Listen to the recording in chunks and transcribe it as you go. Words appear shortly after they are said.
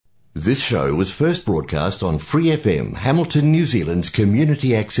This show was first broadcast on Free FM, Hamilton, New Zealand's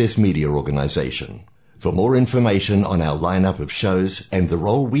community access media organisation. For more information on our lineup of shows and the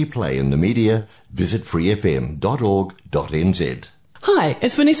role we play in the media, visit freefm.org.nz. Hi,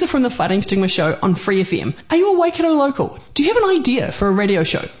 it's Vanessa from the Fighting Stigma Show on Free FM. Are you a Waikato local? Do you have an idea for a radio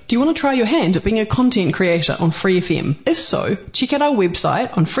show? Do you want to try your hand at being a content creator on Free FM? If so, check out our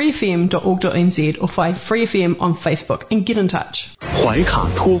website on freefm.org.nz or find Free FM on Facebook and get in touch. 怀卡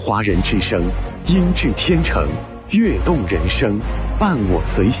托华人之声，音质天成，悦动人生，伴我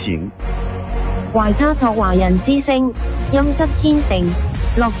随行。懷卡托華人之聲，音質天成，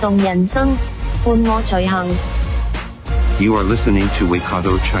樂動人生，伴我隨行。You are listening to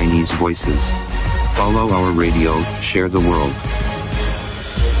Waikato Chinese Voices. Follow our radio, share the world.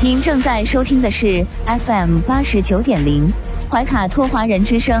 您正在收听的是 FM 89.0怀卡托华人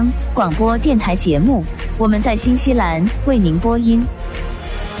之声广播电台节目，我们在新西兰为您播音。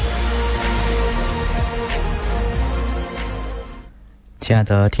亲爱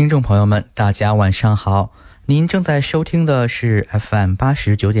的听众朋友们，大家晚上好。您正在收听的是 FM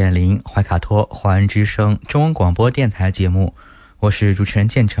 89.0怀卡托华人之声中文广播电台节目，我是主持人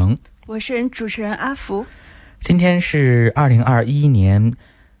建成，我是主持人阿福。今天是2021年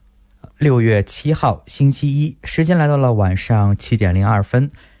6月7号星期一，时间来到了晚上7点02分。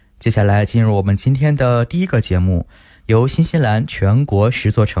接下来进入我们今天的第一个节目，由新西兰全国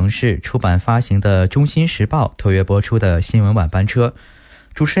10座城市出版发行的《中新时报》特约播出的新闻晚班车。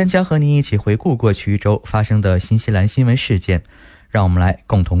主持人将和您一起回顾过去一周发生的新西兰新闻事件，让我们来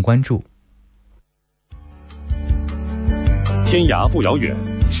共同关注。天涯不遥远，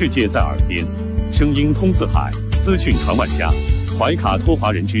世界在耳边，声音通四海，资讯传万家。怀卡托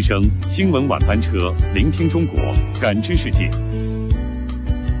华人之声新闻晚班车，聆听中国，感知世界。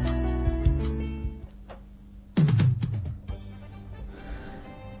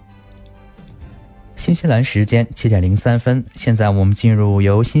新西兰时间7点03分，现在我们进入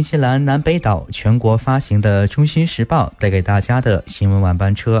由新西兰南北岛全国发行的《中新时报》带给大家的新闻晚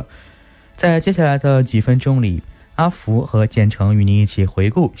班车。在接下来的几分钟里，阿福和建成与您一起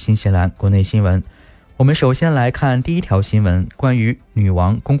回顾新西兰国内新闻。我们首先来看第一条新闻，关于女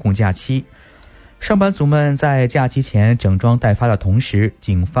王公共假期。上班族们在假期前整装待发的同时，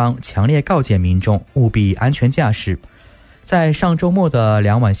警方强烈告诫民众务必安全驾驶。在上周末的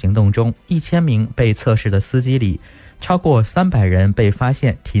2晚行动中，1000名被测试的司机里，超过300人被发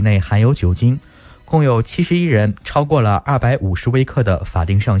现体内含有酒精，共有71人超过了250微克的法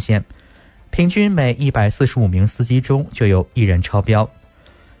定上限，平均每145名司机中就有1人超标。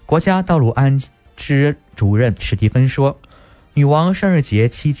国家道路安支主任史蒂芬说，女王生日节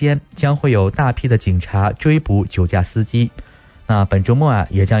期间将会有大批的警察追捕酒驾司机，那本周末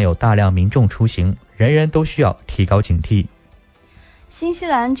也将有大量民众出行，人人都需要提高警惕。新西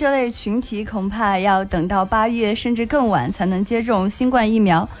兰这类群体恐怕要等到8月甚至更晚才能接种新冠疫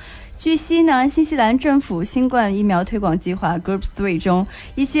苗。据悉呢，新西兰政府新冠疫苗推广计划 Group 3 中，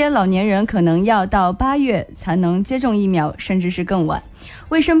一些老年人可能要到8月才能接种疫苗，甚至是更晚。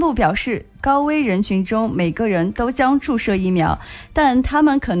卫生部表示，高危人群中每个人都将注射疫苗，但他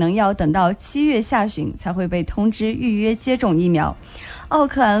们可能要等到7月下旬才会被通知预约接种疫苗。奥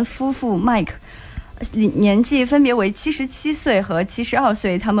克兰夫妇 Mike年纪分别为77岁和72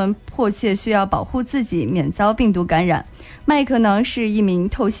岁，他们迫切需要保护自己免遭病毒感染。麦克呢是一名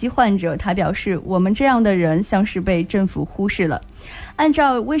透析患者，他表示，我们这样的人像是被政府忽视了。按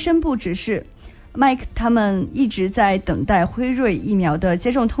照卫生部指示，麦克他们一直在等待辉瑞疫苗的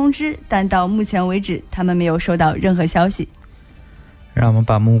接种通知，但到目前为止他们没有收到任何消息。让我们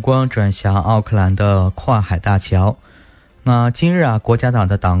把目光转向奥克兰的跨海大桥。那今日国家党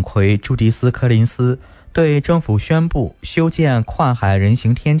的党魁朱迪斯·柯林斯对政府宣布修建跨海人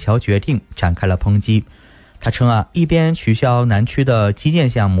行天桥决定展开了抨击。他称一边取消南区的基建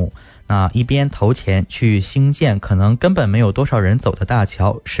项目，那一边投钱去兴建可能根本没有多少人走的大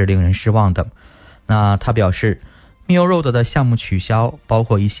桥，是令人失望的。那他表示 Mill Road 的项目取消，包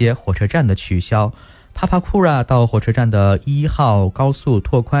括一些火车站的取消，帕帕库拉到火车站的1号高速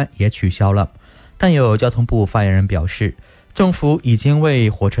拓宽也取消了。但有交通部发言人表示，政府已经为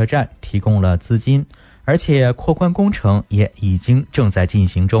火车站提供了资金，而且扩宽工程也已经正在进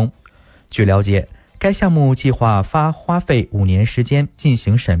行中。据了解，该项目计划花费5年时间进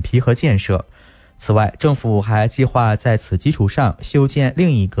行审批和建设。此外，政府还计划在此基础上修建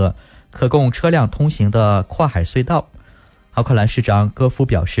另一个可供车辆通行的跨海隧道。奥克兰市长戈夫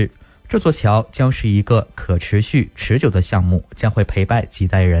表示，这座桥将是一个可持续持久的项目，将会陪伴几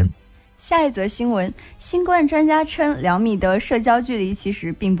代人。下一则新闻，新冠专家称2米的社交距离其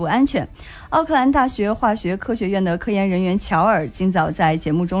实并不安全。奥克兰大学化学科学院的科研人员乔尔今早在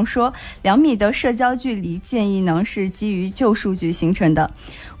节目中说，2米的社交距离建议呢是基于旧数据形成的。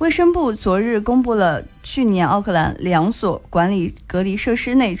卫生部昨日公布了去年奥克兰2所管理隔离设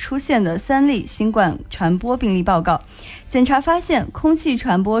施内出现的3例新冠传播病例报告。检查发现，空气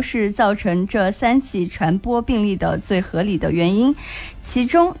传播是造成这3起传播病例的最合理的原因。其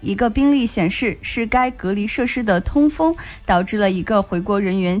中一个病例显示是该隔离设施的通风导致了一个回国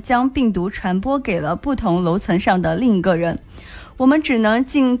人员将病毒传播给了不同楼层上的另一个人。我们只能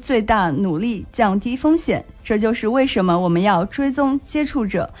尽最大努力降低风险，这就是为什么我们要追踪接触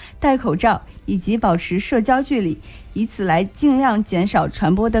者、戴口罩以及保持社交距离，以此来尽量减少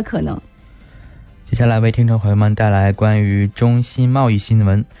传播的可能。接下来为听众朋友们带来关于中新贸易新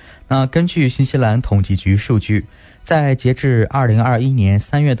闻。那根据新西兰统计局数据，在截至2021年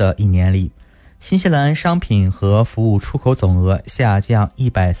3月的一年里，新西兰商品和服务出口总额下降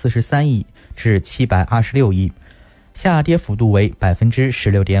143亿至726亿，下跌幅度为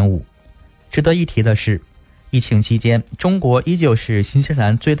 16.5%。 值得一提的是，疫情期间中国依旧是新西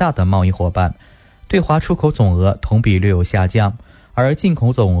兰最大的贸易伙伴，对华出口总额同比略有下降，而进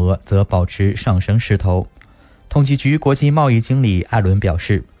口总额则保持上升势头。统计局国际贸易经理艾伦表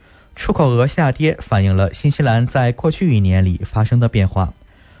示，出口额下跌反映了新西兰在过去1年里发生的变化。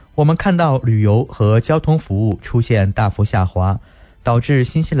我们看到旅游和交通服务出现大幅下滑，导致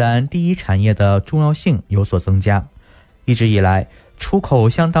新西兰第一产业的重要性有所增加。一直以来，出口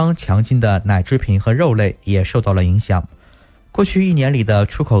相当强劲的奶制品和肉类也受到了影响。过去1年里的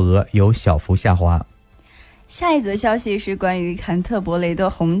出口额有小幅下滑。下一则消息是关于坎特伯雷的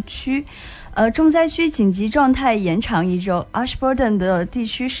红区，重灾区紧急状态延长1周。Ashburton 的地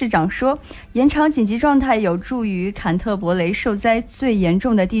区市长说，延长紧急状态有助于坎特伯雷受灾最严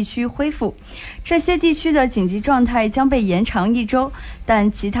重的地区恢复。这些地区的紧急状态将被延长1周，但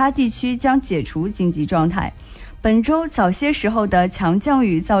其他地区将解除紧急状态。本周早些时候的强降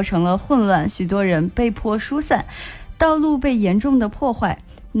雨造成了混乱，许多人被迫疏散，道路被严重的破坏。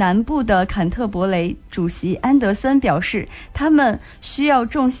南部的坎特伯雷主席安德森表示，他们需要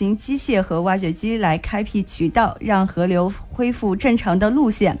重型机械和挖掘机来开辟渠道，让河流恢复正常的路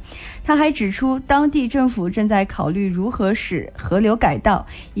线。他还指出，当地政府正在考虑如何使河流改道，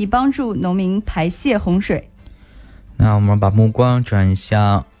以帮助农民排泄洪水。那我们把目光转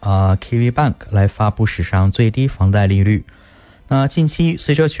向Kiwi Bank 来发布史上最低房贷利率。那近期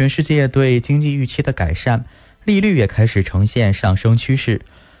随着全世界对经济预期的改善，利率也开始呈现上升趋势。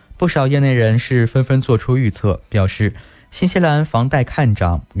不少业内人士纷纷做出预测，表示新西兰房贷看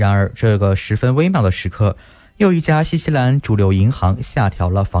涨。然而这个十分微妙的时刻，又一家新西兰主流银行下调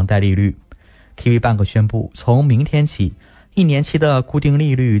了房贷利率。 Kiwi Bank 宣布，从明天起，1年期的固定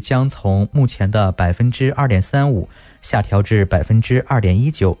利率将从目前的 2.35% 下调至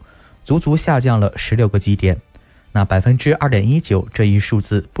 2.19%， 足足下降了16个基点。那 2.19% 这一数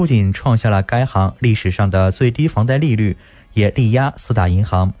字不仅创下了该行历史上的最低房贷利率，也力压4大银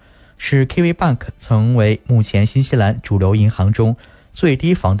行，使 Kiwi Bank 成为目前新西兰主流银行中最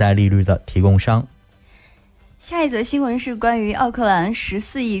低房贷利率的提供商。下一则新闻是关于奥克兰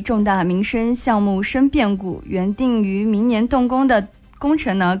14亿重大民生项目生变故，原定于明年动工的工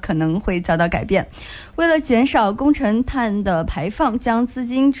程呢可能会遭到改变。为了减少工程碳的排放，将资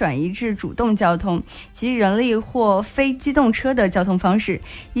金转移至主动交通及人力或非机动车的交通方式。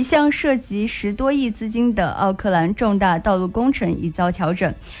一项涉及10多亿资金的奥克兰重大道路工程已遭调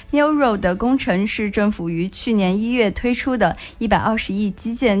整。 Mill Road 的工程是政府于去年1月推出的120亿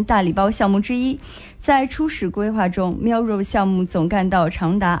基建大礼包项目之一。在初始规划中， Mill Road 项目总干道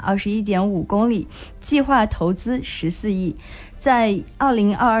长达 21.5 公里，计划投资14亿，在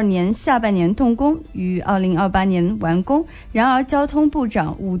2022年下半年动工，于2028年完工。然而交通部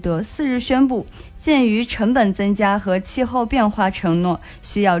长伍德4日宣布，鉴于成本增加和气候变化承诺，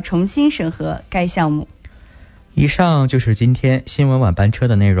需要重新审核该项目。以上就是今天新闻晚班车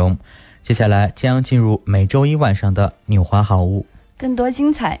的内容，接下来将进入每周一晚上的纽华好物，更多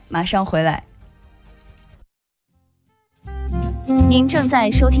精彩马上回来。您正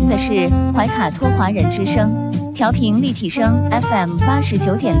在收听的是怀卡托华人之声，调频立体声 FM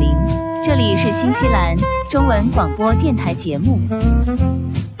 89.0，这里是新西兰中文广播电台节目。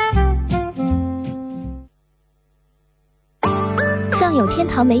上有天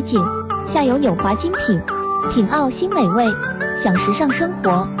堂美景，下有纽华精品，品澳新美味，享时尚生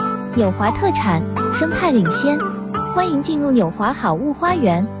活。纽华特产，生态领先，欢迎进入纽华好物花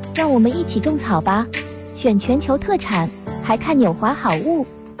园，让我们一起种草吧！选全球特产，还看纽华好物。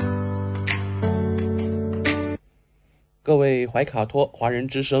各位怀卡托华人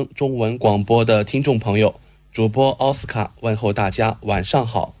之声中文广播的听众朋友，主播奥斯卡问候大家晚上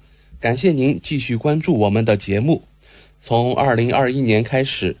好。感谢您继续关注我们的节目。从2021年开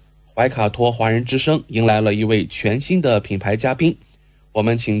始，怀卡托华人之声迎来了一位全新的品牌嘉宾，我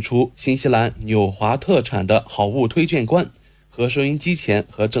们请出新西兰纽华特产的好物推荐官，和收音机前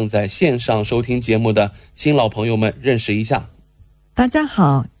和正在线上收听节目的新老朋友们认识一下。大家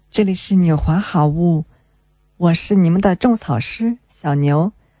好，这里是纽华好物，我是你们的种草师小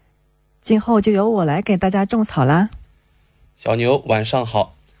牛，今后就由我来给大家种草啦。小牛晚上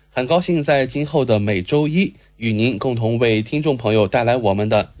好，很高兴在今后的每周一与您共同为听众朋友带来我们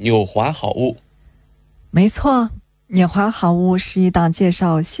的纽华好物。没错，纽华好物是一档介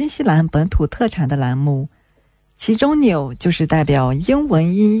绍新西兰本土特产的栏目，其中纽就是代表英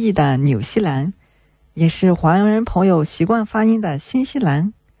文音译的纽西兰，也是华人朋友习惯发音的新西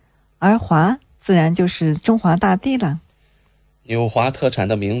兰，而华自然就是中华大地了。纽华特产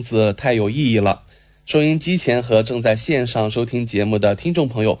的名字太有意义了，收音机前和正在线上收听节目的听众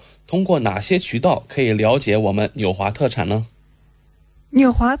朋友，通过哪些渠道可以了解我们纽华特产呢？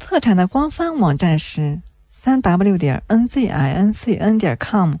纽华特产的官方网站是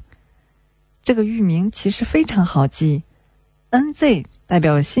 3w.nzincn.com， 这个域名其实非常好记， NZ 代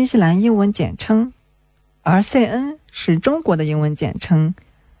表新西兰英文简称，而 CN 是中国的英文简称，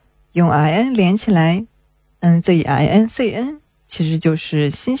用 IN 连起来 NZINCN 其实就是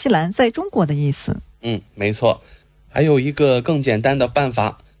新西兰在中国的意思。没错，还有一个更简单的办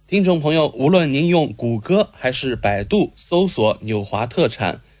法，听众朋友，无论您用谷歌还是百度搜索纽华特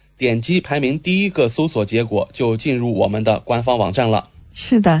产，点击排名第一个搜索结果就进入我们的官方网站了。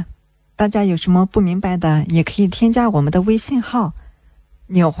是的，大家有什么不明白的也可以添加我们的微信号，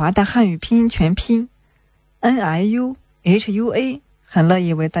纽华的汉语拼音全拼 NIUHUA， 很乐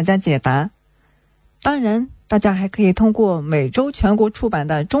意为大家解答。当然大家还可以通过每周全国出版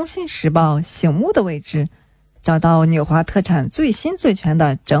的《中新时报》醒目的位置，找到纽华特产最新最全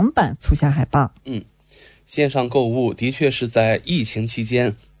的整版促销海报。线上购物的确是在疫情期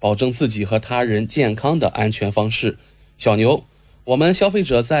间保证自己和他人健康的安全方式。小牛，我们消费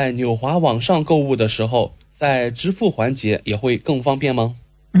者在纽华网上购物的时候，在支付环节也会更方便吗？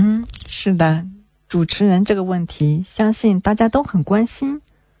是的，主持人这个问题相信大家都很关心。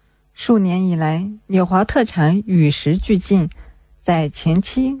数年以来，纽华特产与时俱进，在前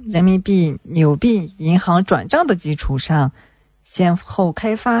期人民币、纽币银行转账的基础上，先后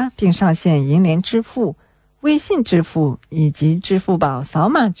开发并上线银联支付、微信支付以及支付宝扫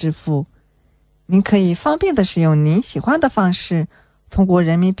码支付。您可以方便地使用您喜欢的方式，通过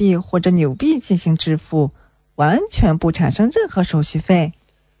人民币或者纽币进行支付，完全不产生任何手续费。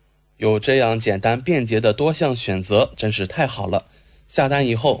有这样简单便捷的多项选择，真是太好了。下单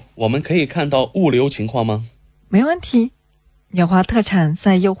以后，我们可以看到物流情况吗？没问题，纽华特产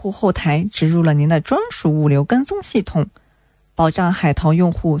在用户后台植入了您的专属物流跟踪系统，保障海淘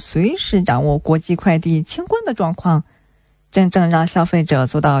用户随时掌握国际快递清关的状况，真正让消费者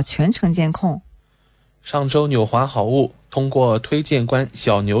做到全程监控。上周纽华好物通过推荐官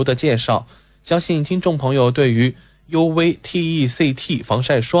小牛的介绍，相信听众朋友对于 UV TECT 防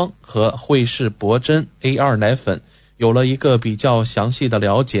晒霜和惠氏铂珍 A2 奶粉有了一个比较详细的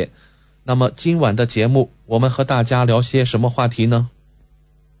了解。那么今晚的节目，我们和大家聊些什么话题呢？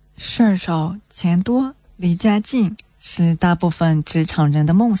事儿少钱多离家近是大部分职场人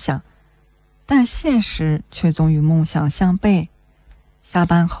的梦想，但现实却总与梦想相悖。下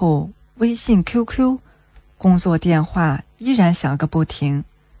班后微信 QQ 工作电话依然响个不停，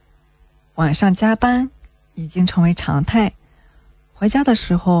晚上加班已经成为常态，回家的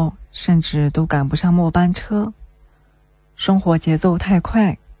时候甚至都赶不上末班车。生活节奏太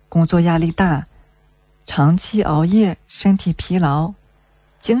快，工作压力大，长期熬夜，身体疲劳，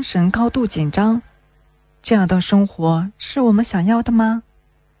精神高度紧张，这样的生活是我们想要的吗？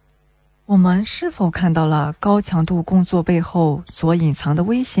我们是否看到了高强度工作背后所隐藏的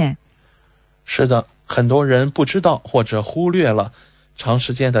危险？是的，很多人不知道或者忽略了长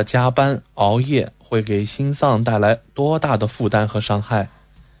时间的加班熬夜会给心脏带来多大的负担和伤害。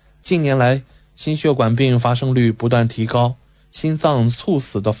近年来，心血管病发生率不断提高，心脏猝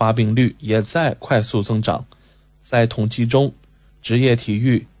死的发病率也在快速增长。在统计中，职业体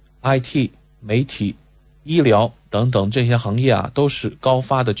育、IT、媒体、医疗等等这些行业都是高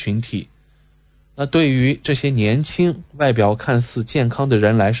发的群体。那对于这些年轻、外表看似健康的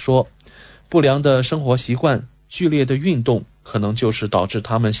人来说，不良的生活习惯、剧烈的运动可能就是导致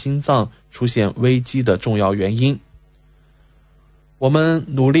他们心脏出现危机的重要原因。我们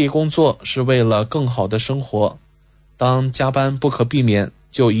努力工作是为了更好的生活，当加班不可避免，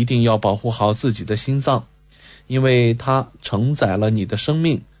就一定要保护好自己的心脏，因为它承载了你的生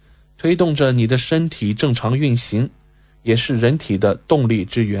命，推动着你的身体正常运行，也是人体的动力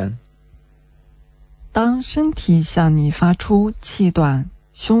之源。当身体向你发出气短、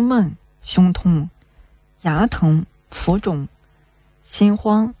胸闷、胸痛、牙疼、浮肿、心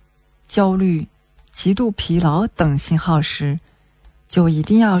慌、焦虑、极度疲劳等信号时，就一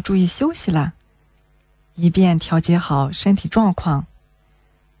定要注意休息了，以便调节好身体状况。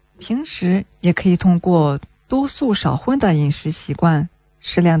平时也可以通过多素少荤的饮食习惯、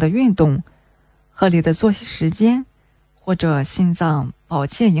适量的运动、合理的作息时间，或者心脏保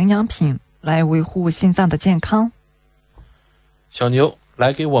健营养品来维护心脏的健康。小牛，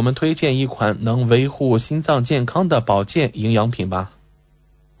来给我们推荐一款能维护心脏健康的保健营养品吧。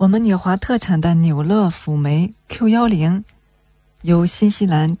我们纽华特产的纽乐辅酶 Q10， 由新西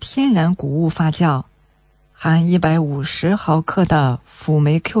兰天然谷物发酵，含150毫克的辅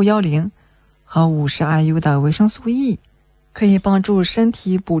酶 Q10 和50 IU 的维生素 E， 可以帮助身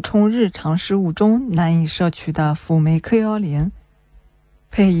体补充日常食物中难以摄取的辅酶 Q10，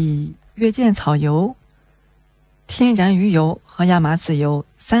 配以月见草油、天然鱼油和亚麻籽油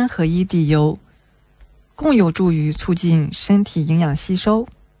3合1地油，共有助于促进身体营养吸收。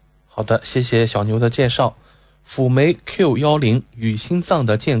好的，谢谢小牛的介绍。辅酶 Q10 与心脏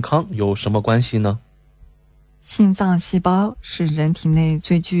的健康有什么关系呢？心脏细胞是人体内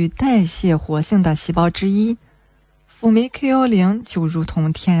最具代谢活性的细胞之一，辅酶 Q10 就如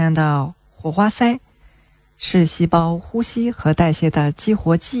同天然的火花塞，是细胞呼吸和代谢的激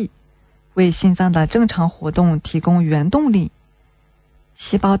活剂，为心脏的正常活动提供原动力。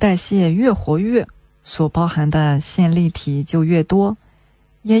细胞代谢越活跃，所包含的线粒体就越多，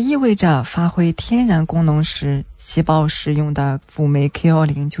也意味着发挥天然功能时，细胞使用的辅酶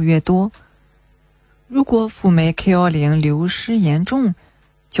Q10 就越多。如果辅酶 Q10 流失严重，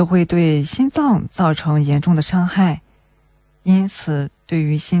就会对心脏造成严重的伤害。因此，对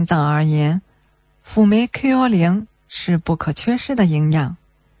于心脏而言，辅酶 Q10 是不可缺失的营养。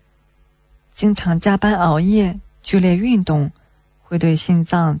经常加班熬夜、剧烈运动，会对心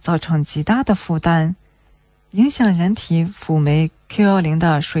脏造成极大的负担，影响人体辅酶 Q10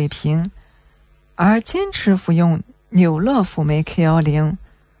 的水平。而坚持服用纽乐辅酶 Q10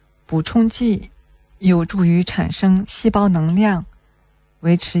 补充剂，有助于产生细胞能量，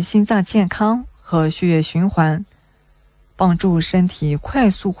维持心脏健康和血液循环，帮助身体快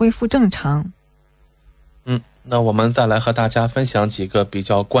速恢复正常。那我们再来和大家分享几个比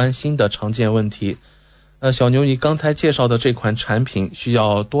较关心的常见问题。小牛，你刚才介绍的这款产品需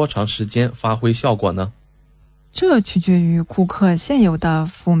要多长时间发挥效果呢？这取决于顾客现有的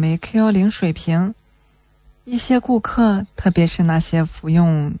辅酶 Q10 水平。一些顾客，特别是那些服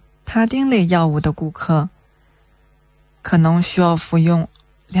用他汀类药物的顾客，可能需要服用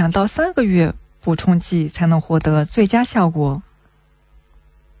2到3个月补充剂才能获得最佳效果。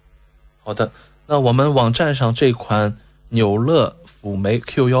好的，那我们网站上这款纽乐辅酶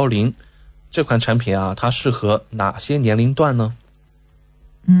Q10 这款产品啊，它适合哪些年龄段呢？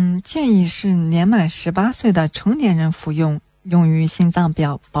建议是年满18岁的成年人服用，用于心脏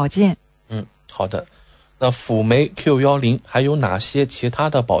保健。好的。那辅酶 Q10 还有哪些其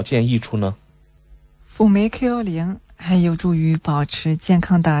他的保健益处呢？辅酶 Q10 还有助于保持健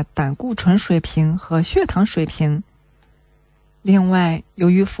康的胆固醇水平和血糖水平。另外，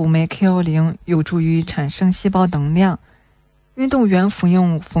由于辅酶 Q10 有助于产生细胞能量，运动员服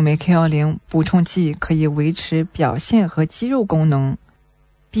用辅酶 Q10 补充剂可以维持表现和肌肉功能，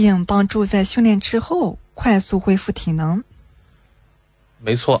并帮助在训练之后快速恢复体能。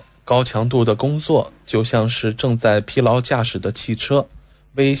没错，高强度的工作就像是正在疲劳驾驶的汽车，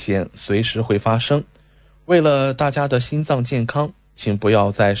危险随时会发生。为了大家的心脏健康，请不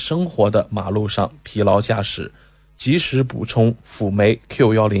要在生活的马路上疲劳驾驶，及时补充辅酶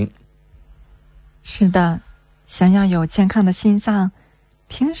Q10。是的，想要有健康的心脏，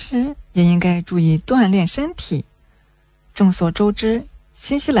平时也应该注意锻炼身体。众所周知，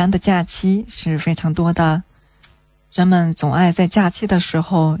新西兰的假期是非常多的，人们总爱在假期的时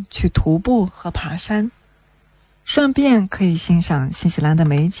候去徒步和爬山，顺便可以欣赏新西兰的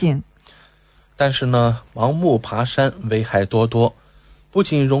美景。但是呢，盲目爬山危害多多，不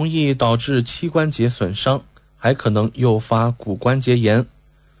仅容易导致膝关节损伤，还可能诱发骨关节炎。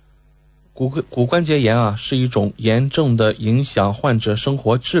骨关节炎啊，是一种严重的影响患者生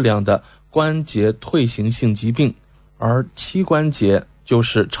活质量的关节退行性疾病，而膝关节就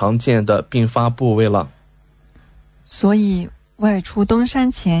是常见的并发部位了。所以外出登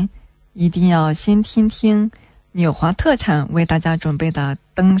山前，一定要先听听纽华特产为大家准备的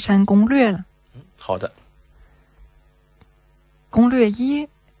登山攻略了。好的。攻略1：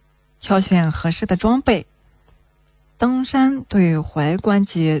挑选合适的装备。登山对踝关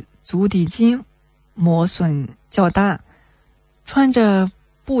节、足底筋磨损较大，穿着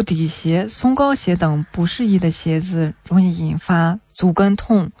布底鞋、松糕鞋等不适宜的鞋子容易引发足跟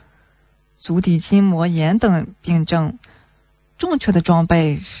痛、足底筋膜炎等病症。正确的装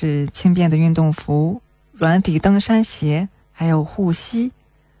备是轻便的运动服、软底登山鞋，还有护膝。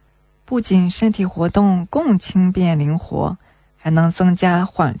不仅身体活动更轻便灵活，还能增加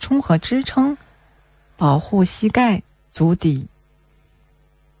缓冲和支撑，保护膝盖、足底。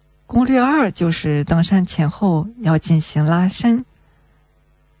攻略2就是登山前后要进行拉伸。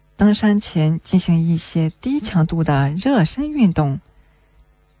登山前进行一些低强度的热身运动，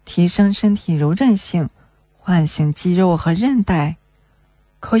提升身体柔韧性，唤醒肌肉和韧带。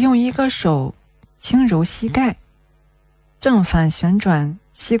可用一个手轻揉膝盖，正反旋转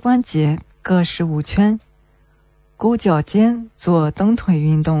膝关节各15圈，勾脚尖做蹬腿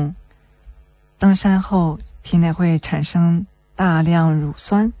运动。登山后体内会产生大量乳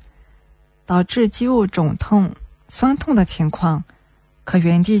酸，导致肌肉肿痛、酸痛的情况，可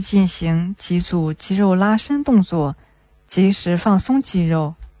原地进行几组肌肉拉伸动作，及时放松肌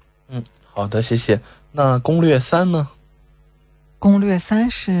肉。好的，谢谢。那攻略3呢？攻略3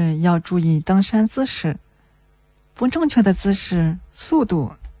是要注意登山姿势，不正确的姿势、速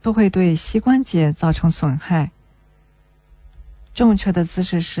度都会对膝关节造成损害。正确的姿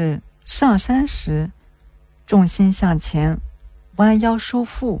势是上山时重心向前，弯腰收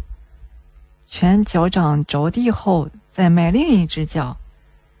腹，全脚掌着地后再迈另一只脚。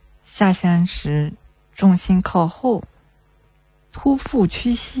下山时重心靠后，突腹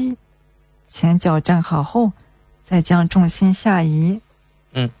屈膝，前脚站好后再将重心下移。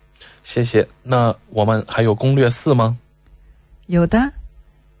谢谢。那我们还有攻略4吗？有的。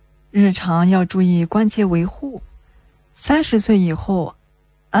日常要注意关节维护。30岁以后，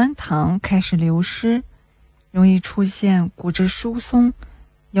氨糖开始流失，容易出现骨质疏松、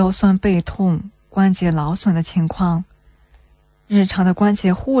腰酸背痛、关节劳损的情况。日常的关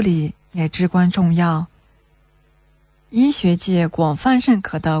节护理也至关重要。医学界广泛认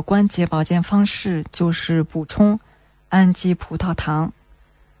可的关节保健方式就是补充氨基葡萄糖。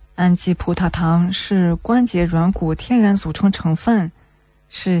氨基葡萄糖是关节软骨天然组成成分，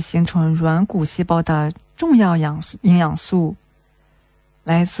是形成软骨细胞的重要营养素。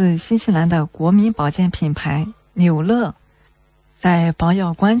来自新西兰的国民保健品牌纽乐，在保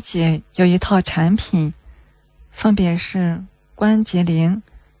养关节有一套产品，分别是关节灵、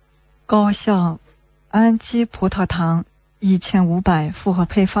高效氨基葡萄糖1500复合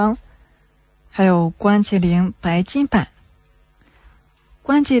配方，还有关节灵白金版。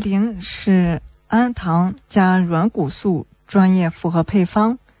关节灵是氨糖加软骨素专业复合配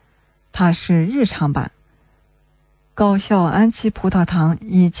方，它是日常版。高效氨基葡萄糖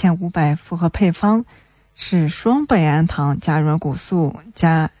1500复合配方是双倍氨糖加软骨素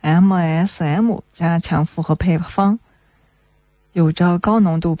加 MSM 加强复合配方，有着高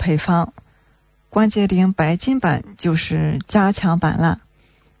浓度配方。关节灵白金版就是加强版了，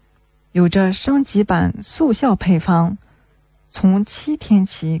有着升级版速效配方，从7天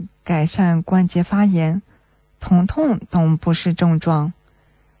起改善关节发炎、疼痛等不适症状。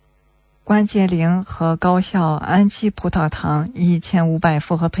关节灵和高效氨基葡萄糖1500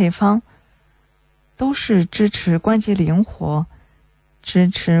复合配方都是支持关节灵活、支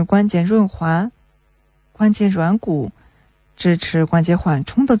持关节润滑、关节软骨、支持关节缓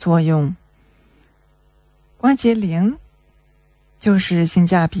冲的作用。关节灵就是性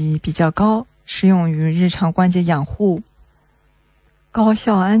价比比较高，适用于日常关节养护。高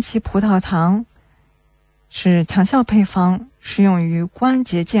效氨基葡萄糖是强效配方，适用于关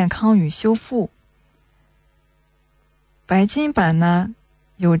节健康与修复。白金版呢，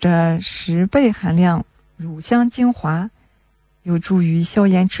有着10倍含量乳香精华，有助于消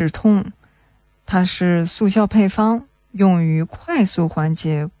炎止痛。它是速效配方，用于快速缓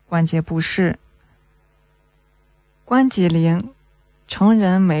解关节不适。关节灵，成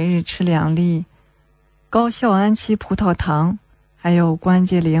人每日吃2粒，高效氨基葡萄糖还有关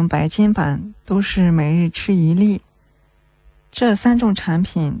节灵白金版都是每日吃1粒。这3种产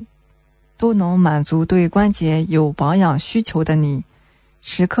品都能满足对关节有保养需求的你，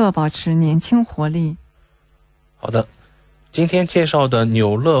时刻保持年轻活力。好的，今天介绍的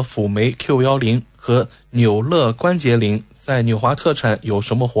纽乐辅酶 Q10和纽乐关节灵在纽华特产有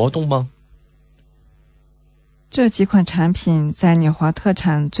什么活动吗？这几款产品在纽华特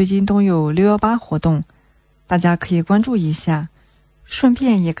产最近都有618活动，大家可以关注一下，顺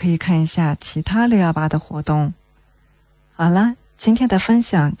便也可以看一下其他618的活动。好了，今天的分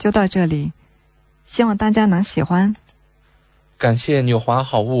享就到这里，希望大家能喜欢。感谢纽华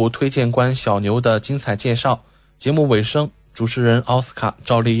好物推荐官小牛的精彩介绍。节目尾声，主持人奥斯卡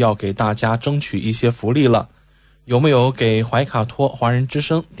照例要给大家争取一些福利了。有没有给怀卡托华人之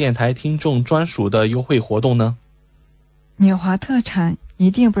声电台听众专属的优惠活动呢？纽华特产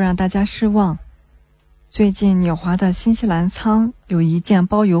一定不让大家失望。最近纽华的新西兰仓有一件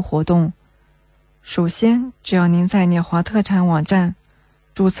包邮活动。首先，只要您在纽华特产网站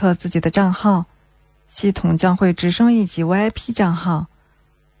注册自己的账号，系统将会直升一级 VIP 账号，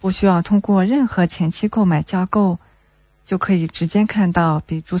不需要通过任何前期购买加购，就可以直接看到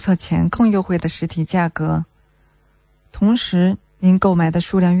比注册前更优惠的实体价格。同时，您购买的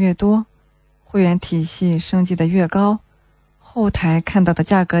数量越多，会员体系升级的越高，后台看到的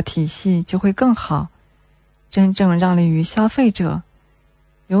价格体系就会更好，真正让利于消费者。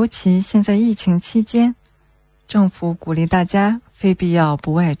尤其现在疫情期间，政府鼓励大家非必要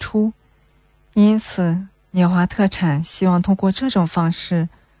不外出，因此纽华特产希望通过这种方式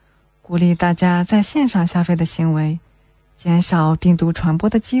鼓励大家在线上消费的行为，减少病毒传播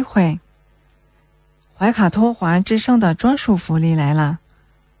的机会。怀卡托华人之声的专属福利来了，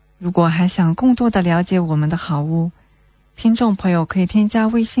如果还想更多的了解我们的好物，听众朋友可以添加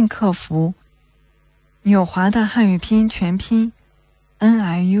微信客服纽华的汉语拼音全拼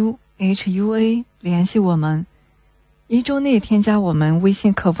NIUHUA 联系我们。1周内添加我们微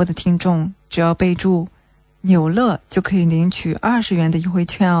信客服的听众，只要备注纽乐就可以领取20元的优惠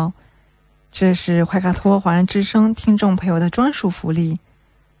券哦。这是怀卡托华人之声听众朋友的专属福利，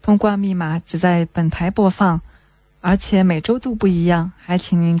通关密码只在本台播放，而且每周都不一样，还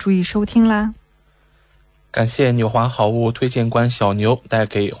请您注意收听啦。感谢纽华好物推荐官小牛带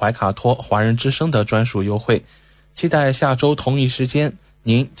给怀卡托华人之声的专属优惠，期待下周同一时间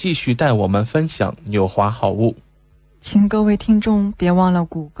您继续带我们分享纽华好物。请各位听众别忘了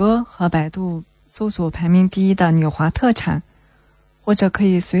谷歌和百度搜索排名第一的纽华特产，或者可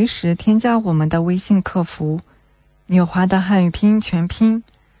以随时添加我们的微信客服纽华的汉语拼音全拼，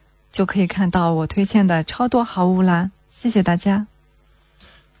就可以看到我推荐的超多好物啦。谢谢大家。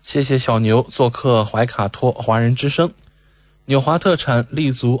谢谢小牛做客怀卡托华人之声。纽华特产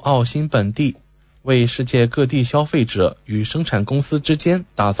立足澳新本地，为世界各地消费者与生产公司之间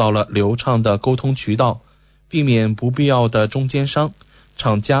打造了流畅的沟通渠道，避免不必要的中间商，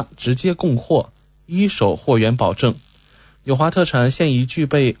厂家直接供货，一手货源保证。纽华特产现已具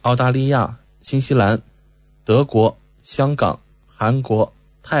备澳大利亚、新西兰、德国、香港、韩国、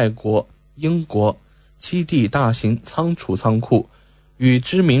泰国、英国7地大型仓储仓库，与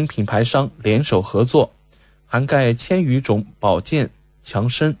知名品牌商联手合作，涵盖1000余种保健、强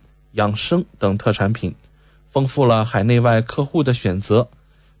身、养生等特产品，丰富了海内外客户的选择，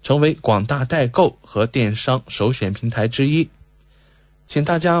成为广大代购和电商首选平台之一。请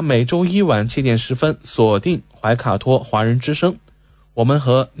大家每周一晚7点10分锁定怀卡托华人之声，我们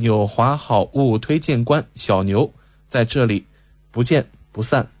和纽华好物推荐官小牛在这里不见不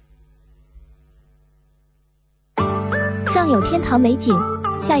散。上有天堂美景，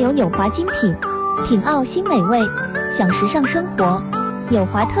下有纽华精品，品澳新美味，享时尚生活。纽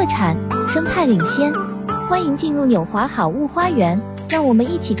华特产，生态领先，欢迎进入纽华好物花园，让我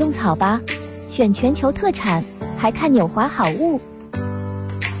们一起种草吧！选全球特产，还看纽华好物。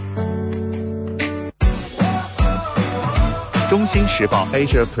中新时报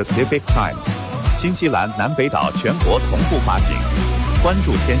Asia Pacific Times， 新西兰南北岛全国同步发行。关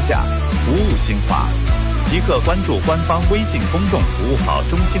注天下，服务新华，即刻关注官方微信公众服务号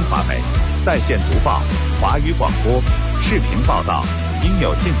中新华媒，在线读报、华语广播、视频报道，应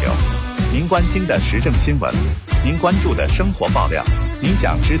有尽有。您关心的时政新闻，您关注的生活爆料，您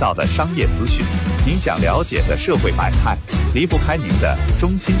想知道的商业资讯，您想了解的社会百态，离不开您的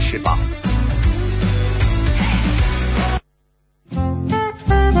中新时报。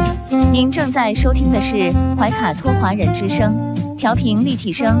您正在收听的是怀卡托华人之声，调频立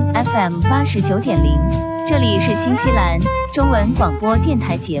体声 FM 89.0，这里是新西兰中文广播电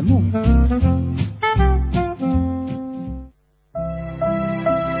台节目。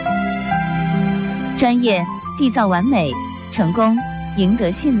专业、缔造完美、成功、赢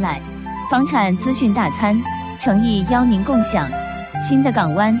得信赖，房产资讯大餐，诚意邀您共享。新的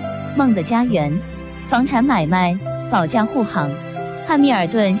港湾，梦的家园，房产买卖保驾护航，汉密尔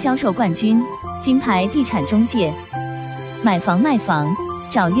顿销售冠军，金牌地产中介，买房卖房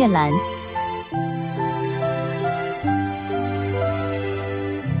找月兰。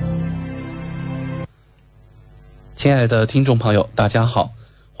亲爱的听众朋友，大家好，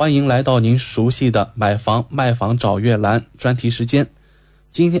欢迎来到您熟悉的买房卖房找月兰专题时间。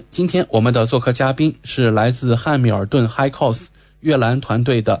今天我们的做客嘉宾是来自汉密尔顿 High Cost 月兰团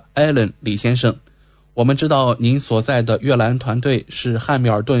队的 Alan 李先生。我们知道您所在的月兰团队是汉密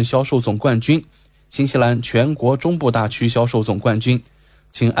尔顿销售总冠军，新西兰全国中部大区销售总冠军，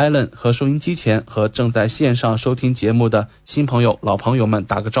请艾伦和收音机前和正在线上收听节目的新朋友、老朋友们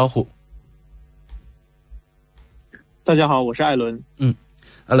打个招呼。大家好，我是艾伦。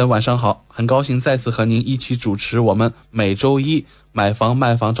艾伦晚上好，很高兴再次和您一起主持我们每周一买房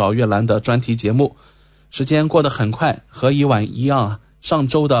卖房找月兰的专题节目。时间过得很快，和以往一样啊，上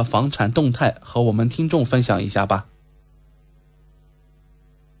周的房产动态和我们听众分享一下吧。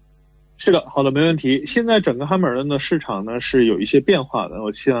是的，好的，没问题。现在整个汉密尔顿的市场呢是有一些变化的，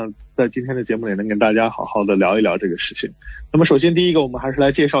我希望在今天的节目里能跟大家好好的聊一聊这个事情。那么首先第一个，我们还是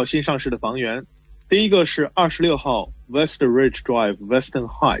来介绍新上市的房源。第一个是26号 West Ridge Drive Western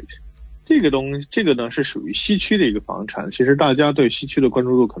Height， 这个呢是属于西区的一个房产。其实大家对西区的关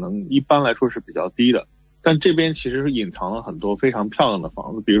注度可能一般来说是比较低的，但这边其实是隐藏了很多非常漂亮的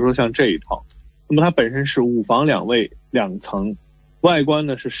房子，比如说像这一套。那么它本身是5房2卫2层，外观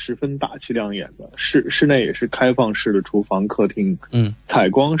呢是十分大气亮眼的，室内也是开放式的厨房客厅，采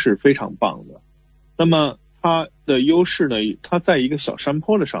光是非常棒的。那么它的优势呢，它在一个小山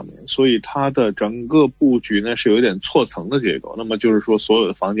坡的上面，所以它的整个布局呢是有点错层的结构，那么就是说所有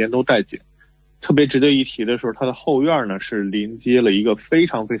的房间都带景。特别值得一提的是，它的后院呢是临接了一个非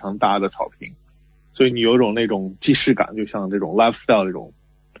常非常大的草坪，所以你有种那种既视感，就像这种 lifestyle 这种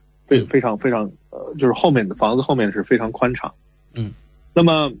非常非常就是后面的房子后面是非常宽敞。那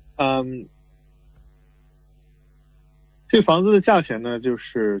么这房子的价钱呢，就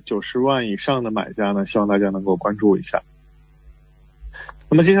是90万以上的买家呢，希望大家能够关注一下。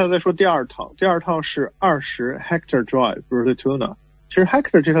那么接下来再说第二套是20 Hector Drive Vertuna。其实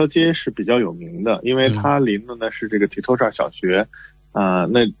Hector 这条街是比较有名的，因为它临的呢是这个 Titocha 小学，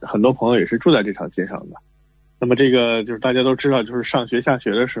那很多朋友也是住在这条街上的。那么这个就是大家都知道，就是上学下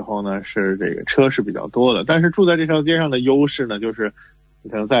学的时候呢，是这个车是比较多的，但是住在这条街上的优势呢，就是你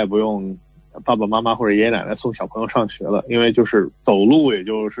可能再也不用爸爸妈妈或者爷爷奶奶送小朋友上学了，因为就是走路也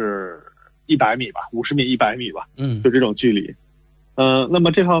就是100米吧，50米100米吧，就这种距离。那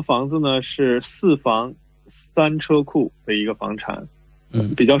么这套房子呢是4房3车库的一个房产，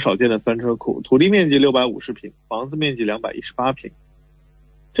比较少见的3车库，土地面积650平，房子面积218平。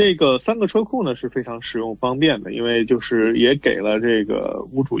这个3个车库呢是非常实用方便的，因为就是也给了这个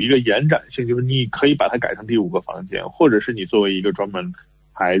屋主一个延展性，就是你可以把它改成第5个房间，或者是你作为一个专门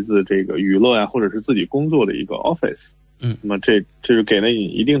孩子这个娱乐呀，或者是自己工作的一个 office。那么这是给了你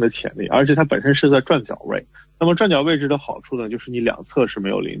一定的潜力，而且它本身是在转角位。那么转角位置的好处呢，就是你两侧是没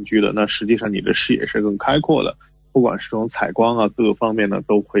有邻居的，那实际上你的视野是更开阔的，不管是从采光啊各个方面呢，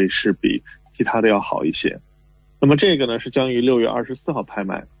都会是比其他的要好一些。那么这个呢是将于6月24号拍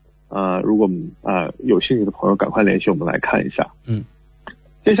卖，如果有兴趣的朋友赶快联系我们来看一下。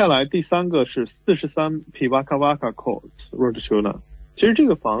接下来第3个是43 Pivakavaka Court Vertuna。其实这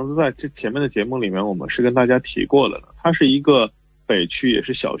个房子在前面的节目里面我们是跟大家提过的，它是一个北区，也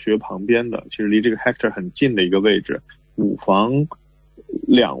是小学旁边的，其实离这个 Hector 很近的一个位置，5房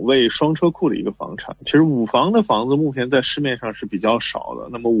2卫双车库的一个房产。其实5房的房子目前在市面上是比较少的，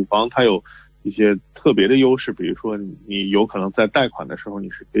那么5房它有一些特别的优势，比如说你有可能在贷款的时候你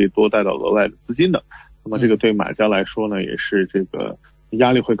是可以多贷到额外的资金的，那么这个对买家来说呢也是这个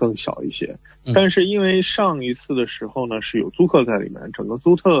压力会更小一些。但是因为上一次的时候呢是有租客在里面，整个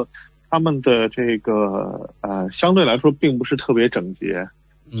租客他们的这个相对来说并不是特别整洁，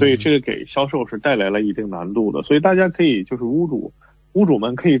所以这个给销售是带来了一定难度的。所以大家可以就是屋主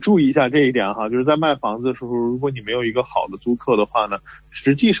们可以注意一下这一点哈，就是在卖房子的时候，如果你没有一个好的租客的话呢，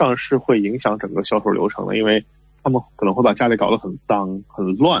实际上是会影响整个销售流程的，因为他们可能会把家里搞得很脏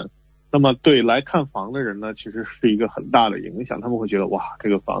很乱，那么对来看房的人呢其实是一个很大的影响，他们会觉得哇，这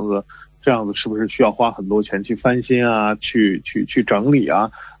个房子这样子是不是需要花很多钱去翻新啊，去整理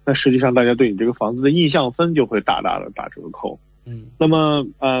啊，那实际上大家对你这个房子的印象分就会大大的打折扣。那么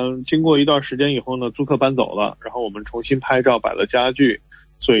经过一段时间以后呢，租客搬走了，然后我们重新拍照摆了家具，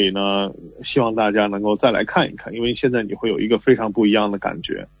所以呢希望大家能够再来看一看，因为现在你会有一个非常不一样的感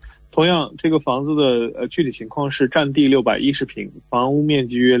觉。同样这个房子的具体情况是占地610平，房屋面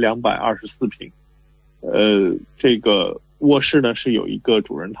积约224平，这个卧室呢是有一个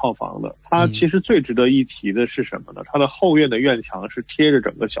主人套房的。它其实最值得一提的是什么呢？它的后院的院墙是贴着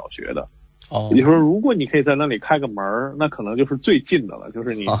整个小学的，也就是说如果你可以在那里开个门，那可能就是最近的了，就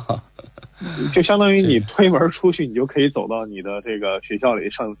是你就相当于你推门出去你就可以走到你的这个学校里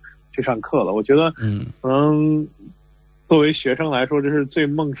去上课了。我觉得可能作为学生来说这是最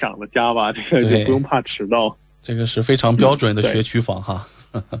梦想的家吧，这个就不用怕迟到，这个是非常标准的学区房哈。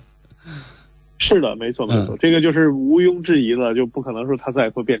是的，没错，这个就是毋庸置疑了，就不可能说它再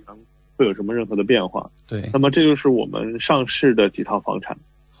会有什么任何的变化。对，那么这就是我们上市的几套房产。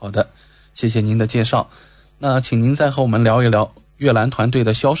好的，谢谢您的介绍。那请您再和我们聊一聊悦兰团队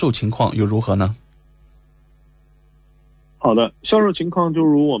的销售情况又如何呢？好的，销售情况就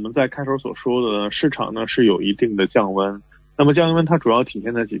如我们在开头所说的，市场呢是有一定的降温。那么降温它主要体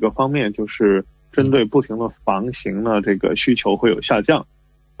现在几个方面，就是针对不停的房型呢，这个需求会有下降。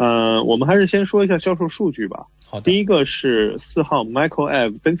我们还是先说一下销售数据吧。好的。第一个是4号 Michael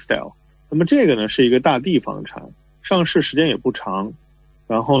Ave Dinkstyle， 那么这个呢是一个大地房产，上市时间也不长，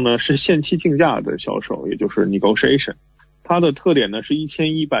然后呢是限期竞价的销售，也就是 negotiation。它的特点呢是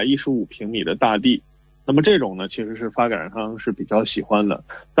1115平米的大地。那么这种呢，其实是发展商是比较喜欢的。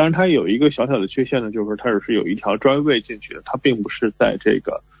当然它有一个小小的缺陷呢，就是它是有一条 driveway 进去的，它并不是在这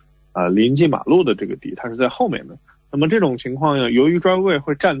个临近马路的这个地，它是在后面的。那么这种情况呢，由于 driveway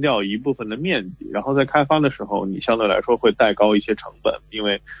会占掉一部分的面积，然后在开发的时候你相对来说会带高一些成本，因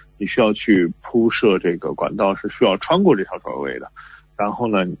为你需要去铺设这个管道，是需要穿过这条 driveway 的。然后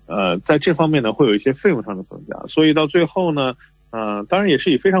呢在这方面呢会有一些费用上的增加，所以到最后呢当然也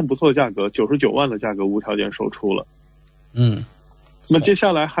是以非常不错的价格，99万的价格无条件售出了。那么接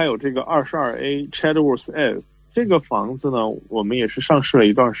下来还有这个 22A Chadworth Ave， 这个房子呢我们也是上市了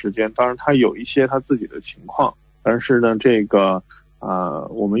一段时间，当然它有一些它自己的情况，但是呢这个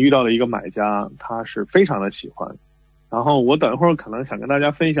我们遇到了一个买家，他是非常的喜欢。然后我等会儿可能想跟大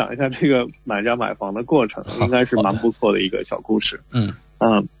家分享一下这个买家买房的过程，应该是蛮不错的一个小故事。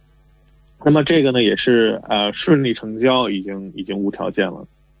那么这个呢也是顺利成交，已经无条件了，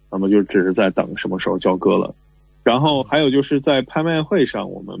那么就只是在等什么时候交割了。然后还有就是在拍卖会上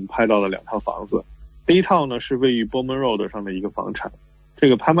我们拍到了2套房子，第一套呢是位于 Bowman Road 上的一个房产，这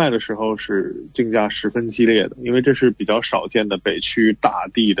个拍卖的时候是竞价十分激烈的，因为这是比较少见的北区大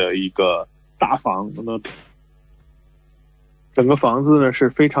地的一个大房。那么整个房子呢是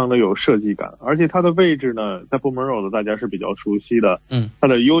非常的有设计感，而且它的位置呢在 Bowman Road 大家是比较熟悉的。它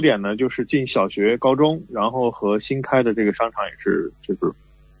的优点呢就是进小学高中，然后和新开的这个商场也是就是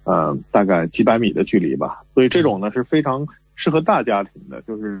大概几百米的距离吧，所以这种呢是非常适合大家庭的，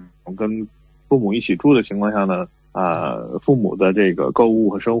就是跟父母一起住的情况下呢父母的这个购物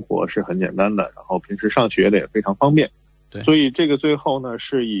和生活是很简单的，然后平时上学的也非常方便。对，所以这个最后呢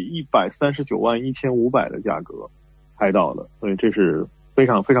是以139万1500的价格拍到的，所以这是非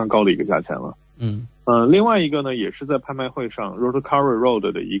常非常高的一个价钱了。另外一个呢也是在拍卖会上 Rotocarry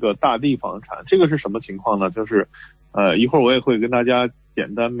Road 的一个大地房产，这个是什么情况呢？就是一会儿我也会跟大家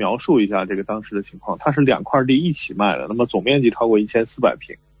简单描述一下这个当时的情况。它是2块地一起卖的，那么总面积超过1400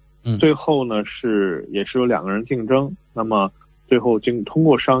平。最后呢也是有2个人竞争，那么最后通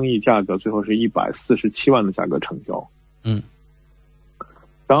过商议价格，最后是147万的价格成交。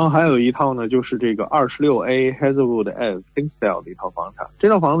然后还有一套呢就是这个 26A Hazelwood Ave Dinkstyle 的一套房产，这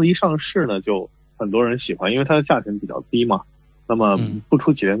套房子一上市呢就很多人喜欢，因为它的价钱比较低嘛，那么不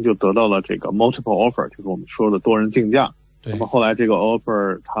出几天就得到了这个 multiple offer， 就是我们说的多人竞价。那么后来这个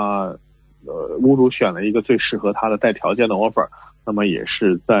offer 它屋主选了一个最适合他的带条件的 offer， 那么也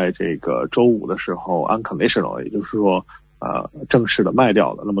是在这个周五的时候 unconditional， 也就是说正式的卖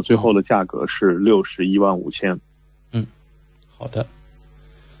掉了，那么最后的价格是61万5000。好的，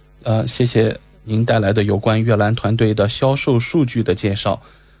谢谢您带来的有关悦兰团队的销售数据的介绍。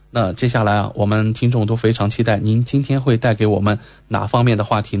那接下来我们听众都非常期待您今天会带给我们哪方面的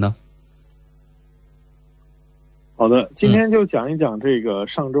话题呢？好的，今天就讲一讲这个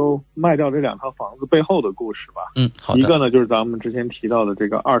上周卖掉这2套房子背后的故事吧。好的。一个呢就是咱们之前提到的这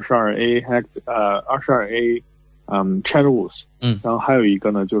个 22A Chadworth， 然后还有一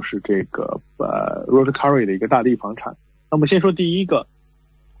个呢就是这个Rotocarry 的一个大地房产。那么先说第一个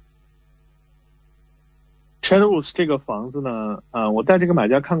Chadworth 这个房子呢我带这个买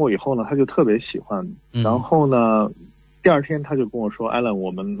家看过以后呢，他就特别喜欢，然后呢第二天他就跟我说 Alan 我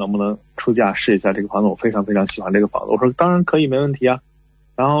们能不能出价试一下这个房子，我非常非常喜欢这个房子。我说当然可以，没问题啊。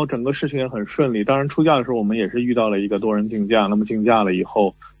然后整个事情也很顺利，当然出价的时候我们也是遇到了一个多人竞价，那么竞价了以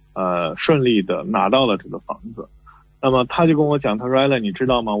后顺利的拿到了这个房子。那么他就跟我讲，他说 Alan 你知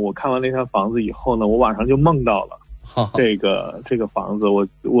道吗，我看完那套房子以后呢，我晚上就梦到了这个房子，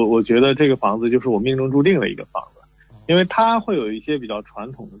我觉得这个房子就是我命中注定的一个房子，因为它会有一些比较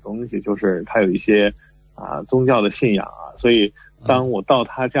传统的东西，就是它有一些宗教的信仰所以当我到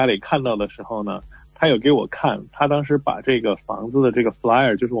他家里看到的时候呢，他有给我看，他当时把这个房子的这个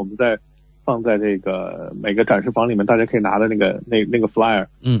flyer， 就是我们放在这个每个展示房里面大家可以拿的那个 flyer，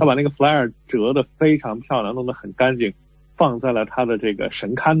 他把那个 flyer 折得非常漂亮，弄得很干净，放在了他的这个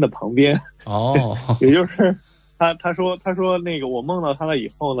神龛的旁边。也就是他说那个我梦到他了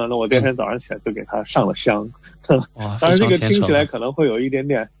以后呢，那我第二天早上起来就给他上了香。当然这个听起来可能会有一点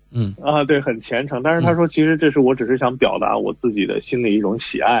点对，很虔诚，但是他说其实我只是想表达我自己的心里一种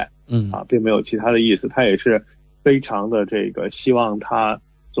喜爱并没有其他的意思。他也是非常的这个希望他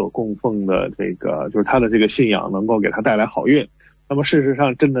所供奉的这个就是他的这个信仰能够给他带来好运。那么事实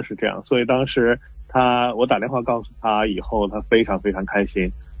上真的是这样，所以当时我打电话告诉他以后，他非常非常开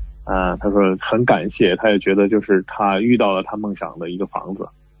心他说很感谢，他也觉得就是他遇到了他梦想的一个房子，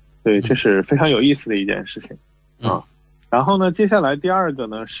所以这是非常有意思的一件事情然后呢，接下来第二个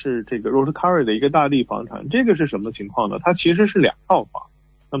呢是这个 Rothkari 的一个大地房产，这个是什么情况呢？它其实是2套房，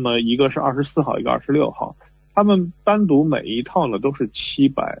那么一个是24号，一个26号，他们单独每一套呢都是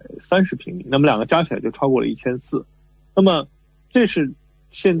730平米，那么2个加起来就超过了1400。那么这是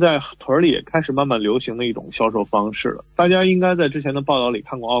现在屯里也开始慢慢流行的一种销售方式了。大家应该在之前的报道里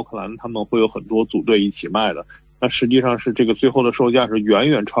看过奥克兰他们会有很多组队一起卖的，那实际上是这个最后的售价是远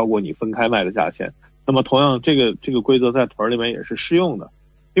远超过你分开卖的价钱。那么同样这个规则在屯里面也是适用的，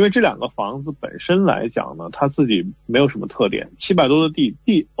因为这2个房子本身来讲呢，它自己没有什么特点，700多的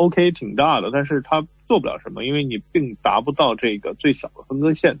地 OK 挺大的，但是它做不了什么，因为你并达不到这个最小的分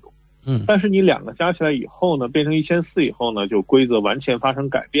割限度。但是你2个加起来以后呢，变成1400以后呢，就规则完全发生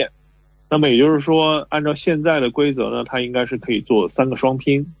改变。那么也就是说，按照现在的规则呢，它应该是可以做3个双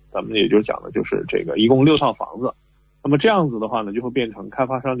拼，咱们也就讲的就是这个一共6套房子。那么这样子的话呢，就会变成开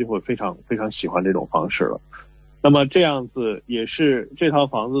发商就会非常非常喜欢这种方式了。那么这样子也是这套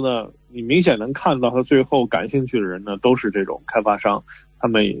房子呢，你明显能看到他最后感兴趣的人呢，都是这种开发商，他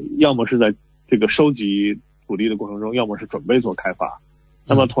们要么是在这个收集土地的过程中，要么是准备做开发。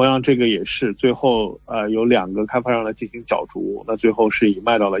那么同样这个也是最后有2个开发商来进行角逐，那最后是以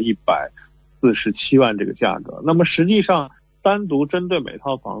卖到了147万这个价格。那么实际上单独针对每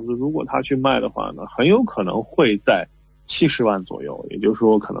套房子，如果他去卖的话呢，很有可能会在70万左右，也就是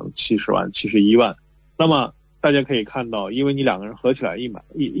说可能70万、71万。那么大家可以看到，因为你2个人合起来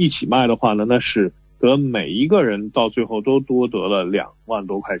一起卖的话呢，那是得每一个人到最后都多得了2万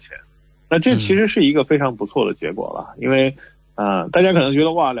多块钱。那这其实是一个非常不错的结果了，因为大家可能觉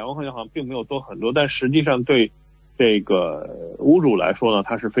得哇，2万块钱好像并没有多很多，但实际上对这个屋主来说呢，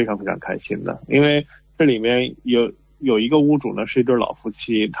他是非常非常开心的，因为这里面有一个屋主呢是一对老夫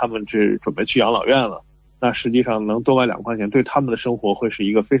妻，他们是准备去养老院了，那实际上能多买2块钱，对他们的生活会是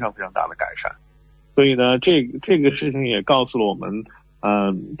一个非常非常大的改善。所以呢，这个事情也告诉了我们，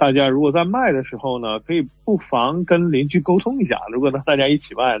大家如果在卖的时候呢，可以不妨跟邻居沟通一下，如果大家一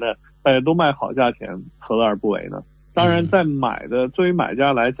起卖呢，大家都卖好价钱，何乐而不为呢？当然在作为买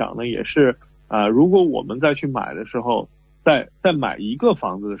家来讲呢，也是如果我们再去买的时候，在买一个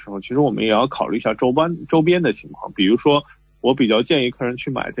房子的时候，其实我们也要考虑一下周边的情况。比如说我比较建议客人去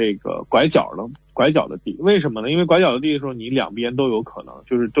买这个拐角的地，为什么呢？因为拐角的地的时候，你2边都有可能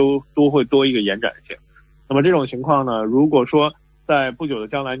就是都会多一个延展性。那么这种情况呢，如果说在不久的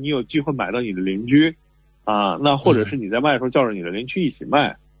将来你有机会买到你的邻居那或者是你在卖的时候叫着你的邻居一起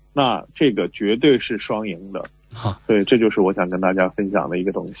卖，那这个绝对是双赢的。对，这就是我想跟大家分享的一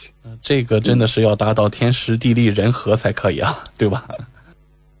个东西。这个真的是要达到天时地利人和才可以啊，对吧？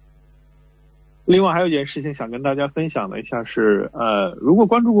另外还有一件事情想跟大家分享的一下是，如果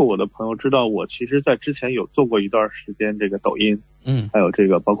关注过我的朋友知道，我其实在之前有做过一段时间这个抖音，还有这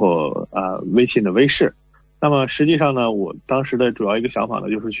个包括微信的微视。那么实际上呢，我当时的主要一个想法呢，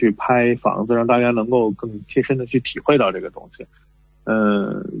就是去拍房子，让大家能够更切身的去体会到这个东西。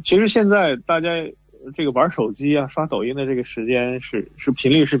其实现在大家这个玩手机刷抖音的这个时间是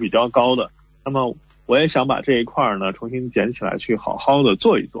频率是比较高的。那么我也想把这一块呢重新捡起来，去好好的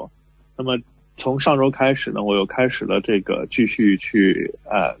做一做。那么从上周开始呢，我又开始了这个继续去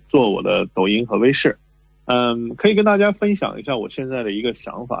做我的抖音和微视。可以跟大家分享一下我现在的一个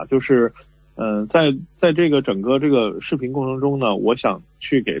想法，就是在这个整个这个视频过程中呢，我想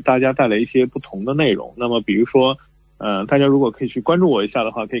去给大家带来一些不同的内容。那么比如说大家如果可以去关注我一下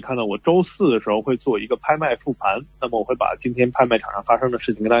的话，可以看到我周4的时候会做一个拍卖复盘，那么我会把今天拍卖场上发生的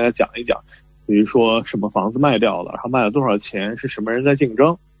事情跟大家讲一讲，比如说什么房子卖掉了，然后卖了多少钱，是什么人在竞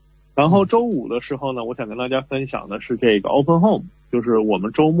争。然后周5的时候呢，我想跟大家分享的是这个 Open Home， 就是我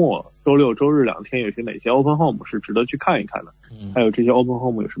们周末周6周日2天有些哪些 Open Home 是值得去看一看的，还有这些 Open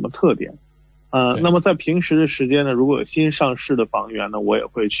Home 有什么特点。那么在平时的时间呢，如果有新上市的房源呢，我也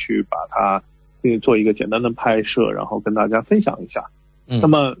会去把它做一个简单的拍摄，然后跟大家分享一下。那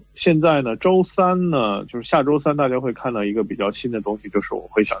么现在呢，周3呢，就是下周3大家会看到一个比较新的东西，就是我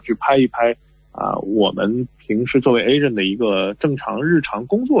会想去拍一拍我们平时作为 agent 的一个正常日常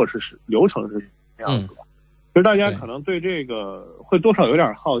工作流程是什么样子的。其实大家可能对这个会多少有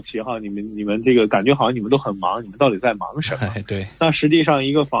点好奇哈，你们这个感觉好像你们都很忙，你们到底在忙什么？对。那实际上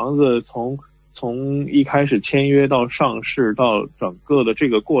一个房子从一开始签约到上市到整个的这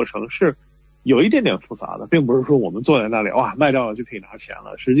个过程是有一点点复杂的，并不是说我们坐在那里哇卖掉了就可以拿钱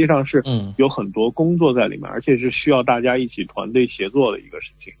了，实际上是有很多工作在里面，而且是需要大家一起团队协作的一个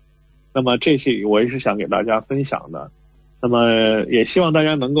事情。那么这些我也是想给大家分享的。那么也希望大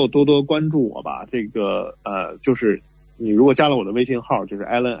家能够多多关注我吧。这个就是你如果加了我的微信号，就是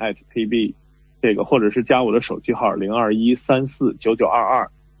allen@pb 这个，或者是加我的手机号0213499922，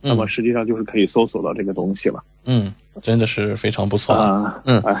那么实际上就是可以搜索到这个东西了。真的是非常不错啊。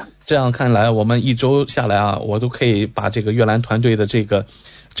这样看来我们一周下来啊，我都可以把这个越南团队的这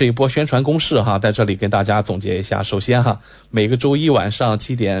一波宣传攻势哈，在这里跟大家总结一下。首先哈，每个周一晚上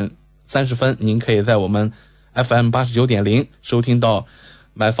7点30分，您可以在我们 FM 89.0收听到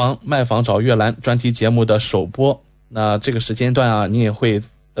买房卖房找越南专题节目的首播。那这个时间段啊，你也会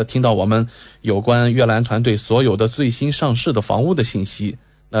听到我们有关越南团队所有的最新上市的房屋的信息。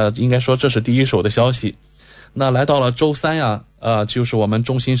应该说这是第一手的消息。那来到了周三呀，就是我们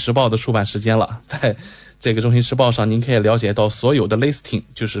中新时报的出版时间了。在这个中新时报上，您可以了解到所有的 listing，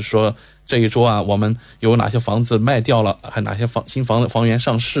 就是说这一周啊，我们有哪些房子卖掉了，还哪些新房源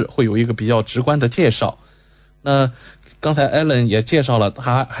上市，会有一个比较直观的介绍。那刚才 Allen 也介绍了，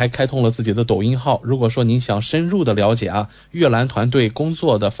他还开通了自己的抖音号。如果说您想深入的了解啊越南团队工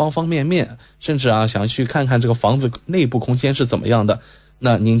作的方方面面，甚至啊想去看看这个房子内部空间是怎么样的，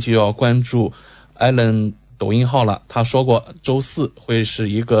那您就要关注 Allen 抖音号了。他说过周四会是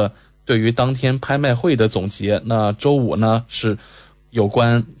一个对于当天拍卖会的总结，那周五呢是有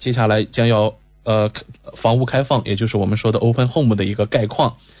关接下来将要房屋开放，也就是我们说的 Open Home 的一个概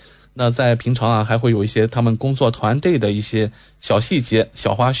况。那在平常啊还会有一些他们工作团队的一些小细节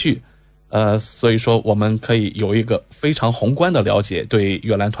小花絮，所以说我们可以有一个非常宏观的了解对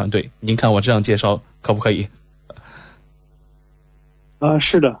越南团队。您看我这样介绍可不可以？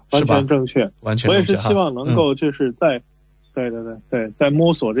是的，完全正确，完全正确。我也是希望能够就是在在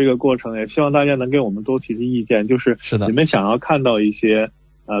摸索这个过程，也希望大家能给我们多提提意见，就是你们想要看到一些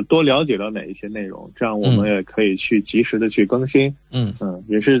多了解到哪一些内容，这样我们也可以去及时的去更新。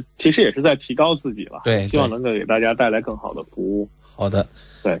其实也是在提高自己了。对，希望能够给大家带来更好的服务。好的，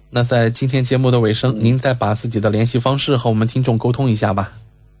对。那在今天节目的尾声，您再把自己的联系方式和我们听众沟通一下吧。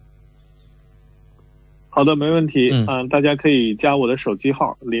好的，没问题。大家可以加我的手机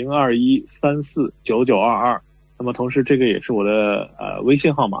号0213499922。那么同时这个也是我的微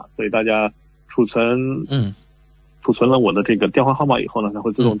信号码，所以大家储存了我的这个电话号码以后呢，它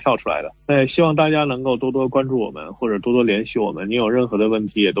会自动跳出来的。那也希望大家能够多多关注我们，或者多多联系我们。你有任何的问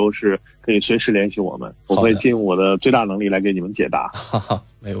题也都是可以随时联系我们，我会尽我的最大能力来给你们解答。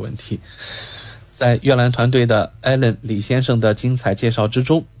没有问题。在越南团队的 Allen 李先生的精彩介绍之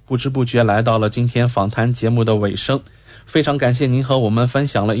中，不知不觉来到了今天访谈节目的尾声。非常感谢您和我们分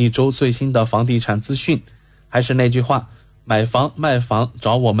享了一周最新的房地产资讯。还是那句话，买房卖房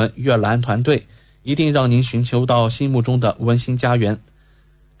找我们越南团队，一定让您寻求到心目中的温馨家园。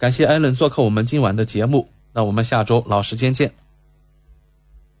感谢 Allen 做客我们今晚的节目，那我们下周老时间见。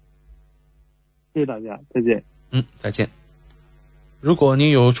谢谢大家，再见。再见。如果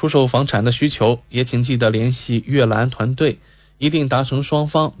您有出售房产的需求，也请记得联系越南团队，一定达成双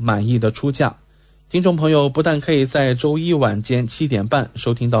方满意的出价。听众朋友不但可以在周一晚间7点半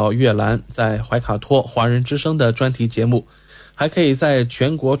收听到越南在怀卡托华人之声的专题节目，还可以在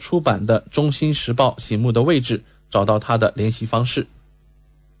全国出版的中新时报醒目的位置找到他的联系方式。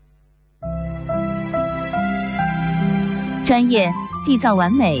专业、缔造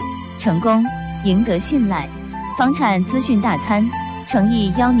完美、成功、赢得信赖，房产资讯大餐，诚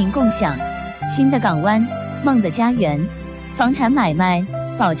意邀您共享。新的港湾，梦的家园，房产买卖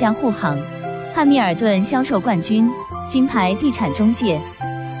保驾护航，汉密尔顿销售冠军，金牌地产中介，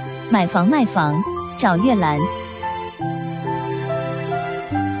买房卖房找越南。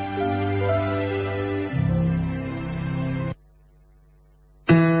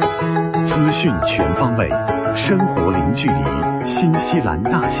资讯全方位，生活零距离，新西兰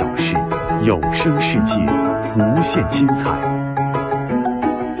大小事，有声世界，无限精彩。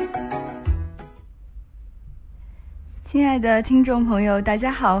亲爱的听众朋友，大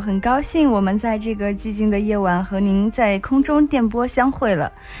家好，很高兴我们在这个寂静的夜晚和您在空中电波相会了。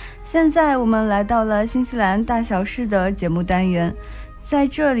现在我们来到了新西兰大小事的节目单元，在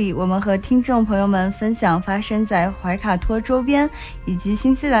这里我们和听众朋友们分享发生在怀卡托周边以及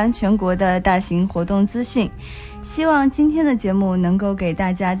新西兰全国的大型活动资讯，希望今天的节目能够给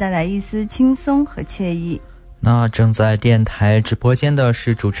大家带来一丝轻松和惬意。那正在电台直播间的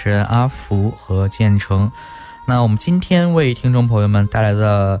是主持人阿福和建成。那我们今天为听众朋友们带来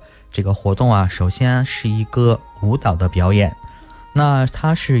的这个活动啊，首先是一个舞蹈的表演。那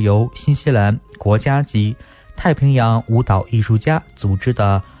它是由新西兰国家级太平洋舞蹈艺术家组织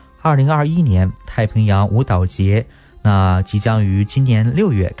的2021年太平洋舞蹈节，那即将于今年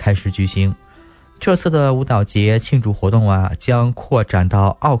6月开始举行。这次的舞蹈节庆祝活动将扩展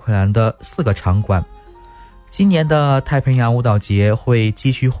到奥克兰的4个场馆。今年的太平洋舞蹈节会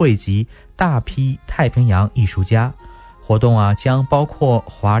继续汇集大批太平洋艺术家，活动将包括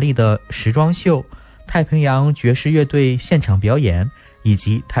华丽的时装秀、太平洋爵士乐队现场表演，以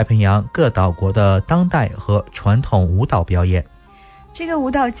及太平洋各岛国的当代和传统舞蹈表演。这个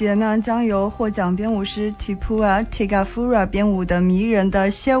舞蹈节呢，将由获奖编舞师 Tipua Tigafura 编舞的迷人的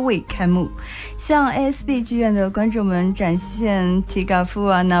Sherwick 开幕，向 ASB 剧院的观众们展现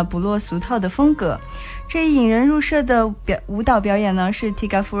Tigafura 那不落俗套的风格。这一引人入胜的舞蹈表演呢，是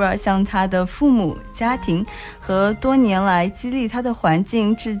Tigafura 向他的父母、家庭和多年来激励他的环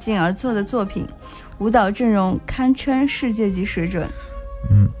境致敬而做的作品，舞蹈阵容堪称世界级水准。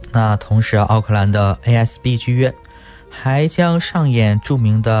那同时奥克兰的 ASB 剧院还将上演著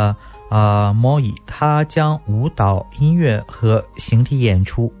名的Moi， 它将舞蹈、音乐和形体演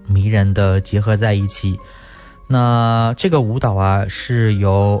出迷人的结合在一起。那这个舞蹈是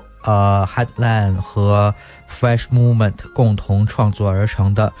由Headland 和 Fresh Movement 共同创作而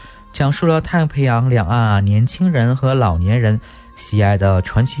成的，讲述了太平洋两岸年轻人和老年人喜爱的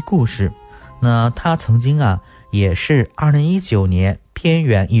传奇故事。那它曾经也是2019年偏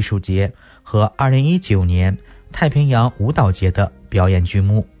远艺术节和2019年太平洋舞蹈节的表演剧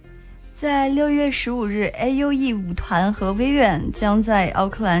目。在6月15日 AUE 舞团和微院将在奥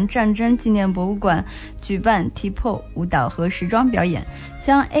克兰战争纪念博物馆举办 T-pop 舞蹈和时装表演，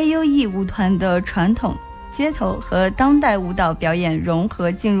将 AUE 舞团的传统、街头和当代舞蹈表演融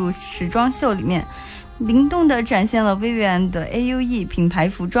合进入时装秀里面，灵动地展现了微院的 AUE 品牌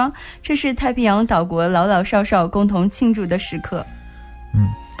服装，这是太平洋岛国老老少少共同庆祝的时刻。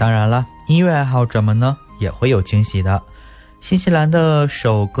当然了，音乐爱好者们呢也会有惊喜的。新西兰的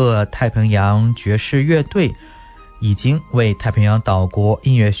首个太平洋爵士乐队已经为太平洋岛国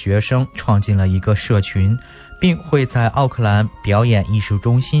音乐学生创建了一个社群，并会在奥克兰表演艺术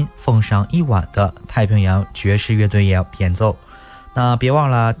中心奉上一晚的太平洋爵士乐队演奏。那别忘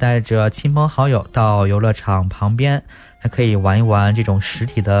了带着亲朋好友到游乐场旁边，还可以玩一玩这种实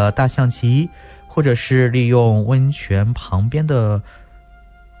体的大象棋，或者是利用温泉旁边的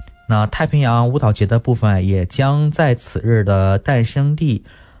那太平洋舞蹈节的部分也将在此日的诞生地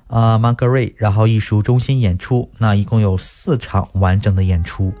Margaret 然后艺术中心演出，那一共有4场完整的演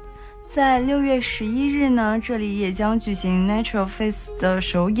出。在6月11日呢，这里也将举行 Natural Face 的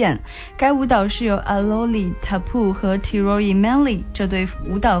首演，该舞蹈是由 Aloli Tapu 和 Tiroi Manley 这对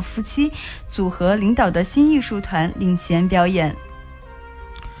舞蹈夫妻组合领导的新艺术团领衔表演。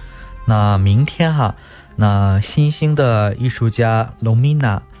那明天那新兴的艺术家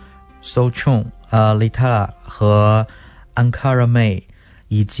Lomina、Sochong、Litala 和 Ankara May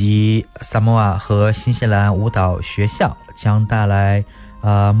以及 Samoa 和新西兰舞蹈学校将带来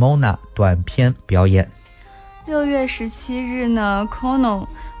Mona 短片表演。6月17日呢 Conal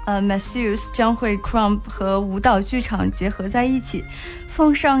Matthews 将会 Crump 和舞蹈剧场结合在一起，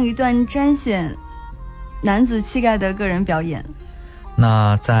奉上一段彰显男子气概的个人表演。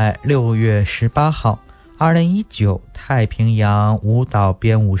那在6月18号2019太平洋舞蹈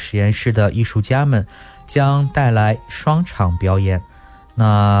编舞实验室的艺术家们将带来双场表演。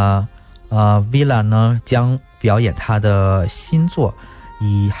那Villa 呢将表演他的新作，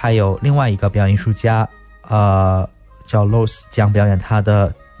还有另外一个表演艺术家叫 Los 将表演他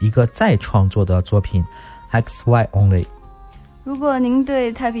的一个再创作的作品 XY Only。 如果您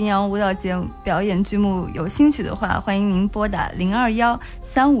对太平洋舞蹈节表演剧目有兴趣的话，欢迎您拨打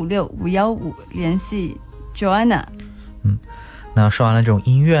021-356-515联系 Joanna。 那说完了这种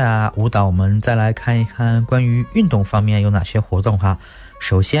音乐舞蹈，我们再来看一看关于运动方面有哪些活动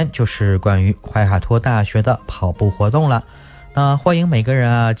首先就是关于怀卡托大学的跑步活动了。那欢迎每个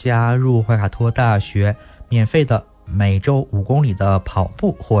人加入怀卡托大学免费的每周5公里的跑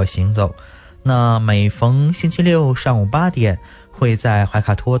步或行走。那每逢星期六上午8点会在怀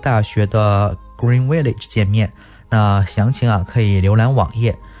卡托大学的 Green Village 见面。那详情可以浏览网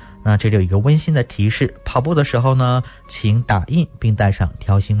页。那这里有一个温馨的提示，跑步的时候呢请打印并带上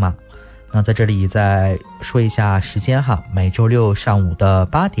条形码。那在这里再说一下时间每周六上午的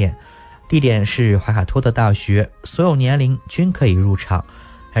8点，地点是怀卡托的大学，所有年龄均可以入场，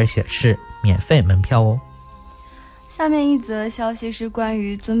而且是免费门票哦。下面一则消息是关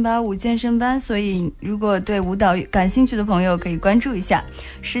于尊巴舞健身班，所以如果对舞蹈感兴趣的朋友可以关注一下。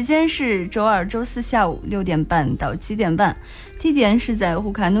时间是周2、周4下午6点半到7点半，地点是在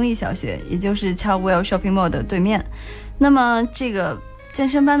胡卡努伊小学，也就是 Chilwell Shopping Mall 的对面。那么这个健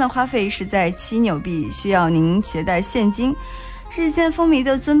身班的花费是在7纽币，需要您携带现金。日渐风靡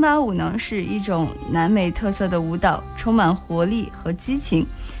的尊巴舞呢，是一种南美特色的舞蹈，充满活力和激情。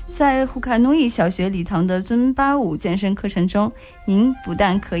在胡卡努伊小学礼堂的尊巴舞健身课程中，您不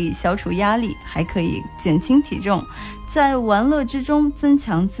但可以消除压力，还可以减轻体重，在玩乐之中增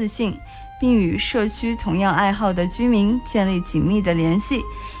强自信，并与社区同样爱好的居民建立紧密的联系。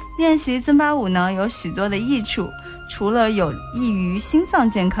练习尊巴舞呢，有许多的益处，除了有益于心脏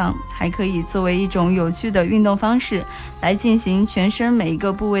健康，还可以作为一种有趣的运动方式来进行全身每一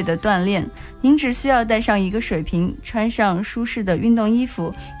个部位的锻炼。您只需要带上一个水瓶，穿上舒适的运动衣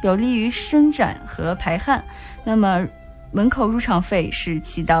服，有利于伸展和排汗。那么门口入场费是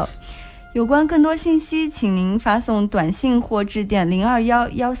$7。有关更多信息，请您发送短信或致电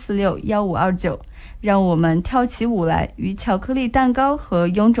021-146-1529。让我们跳起舞来，与巧克力蛋糕和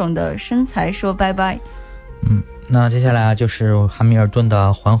臃肿的身材说拜拜。那接下来就是汉密尔顿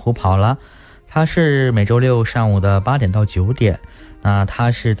的环湖跑了，它是每周六上午的8点到9点。那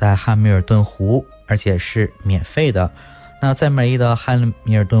它是在汉密尔顿湖，而且是免费的。那在美丽的汉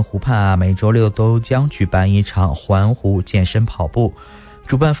密尔顿湖畔啊，每周六都将举办一场环湖健身跑步。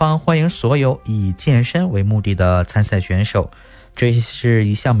主办方欢迎所有以健身为目的的参赛选手。这是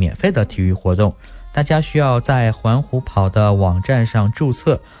一项免费的体育活动，大家需要在环湖跑的网站上注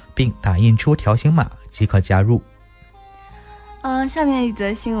册，并打印出条形码即可加入。下面一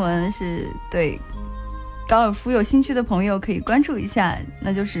则新闻是对高尔夫有兴趣的朋友可以关注一下，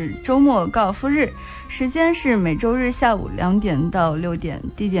那就是周末高尔夫日，时间是每周日下午2点到6点，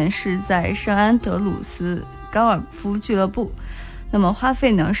地点是在圣安德鲁斯高尔夫俱乐部。那么花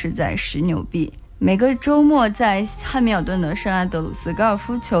费呢是在10纽币。每个周末在汉密尔顿的圣安德鲁斯高尔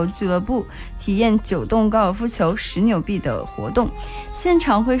夫球俱乐部体验9洞高尔夫球10纽币的活动，现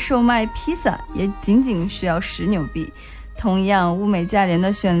场会售卖披萨，也仅仅需要10纽币。同样物美价廉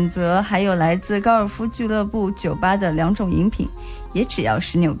的选择还有来自高尔夫俱乐部酒吧的2种饮品，也只要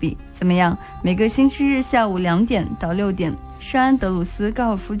10纽币。怎么样？每个星期日下午2点到6点，圣安德鲁斯高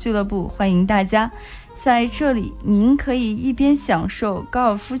尔夫俱乐部欢迎大家。在这里您可以一边享受高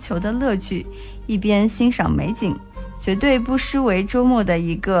尔夫球的乐趣，一边欣赏美景，绝对不失为周末的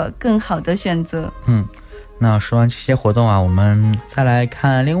一个更好的选择。那说完这些活动啊，我们再来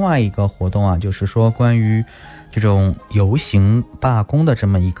看另外一个活动啊，就是说关于这种游行罢工的这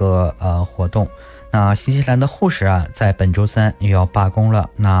么一个活动。那新西兰的护士啊，在本周3又要罢工了。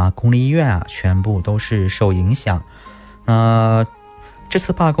那公立医院啊，全部都是受影响。这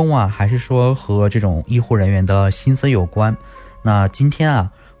次罢工啊，还是说和这种医护人员的薪资有关。那今天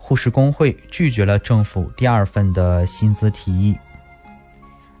啊，护士工会拒绝了政府第2份的薪资提议。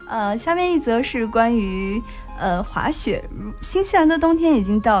下面一则是关于滑雪。新西兰的冬天已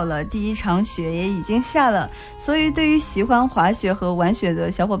经到了，第1场雪也已经下了，所以对于喜欢滑雪和玩雪的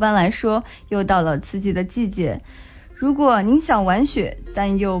小伙伴来说，又到了刺激的季节。如果您想玩雪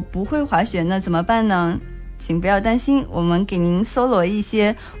但又不会滑雪，那怎么办呢？请不要担心，我们给您搜罗一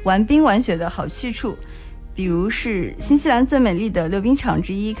些玩冰玩雪的好去处。比如是新西兰最美丽的溜冰场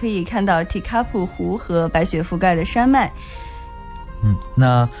之一，可以看到提卡普湖和白雪覆盖的山脉。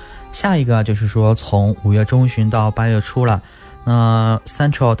那下一个就是说从5月中旬到8月初了。那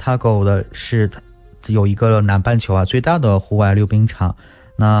Central Otago 的是有一个南半球啊最大的户外溜冰场，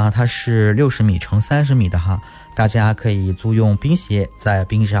那它是60米乘30米的哈，大家可以租用冰鞋在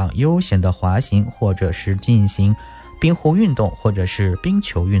冰上悠闲的滑行，或者是进行冰壶运动，或者是冰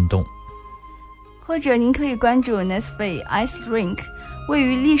球运动。或者您可以关注 Ness Bay Ice Rink， 位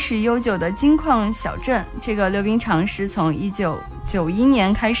于历史悠久的金矿小镇。这个溜冰场是从1991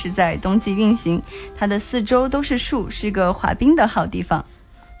年开始在冬季运行，它的4周都是树，是个滑冰的好地方。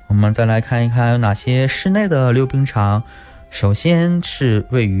我们再来看一看有哪些室内的溜冰场。首先是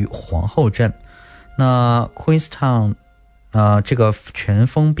位于皇后镇，那 Queenstown 这个全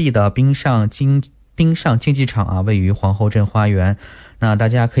封闭的冰上竞技场啊，位于皇后镇花园。那大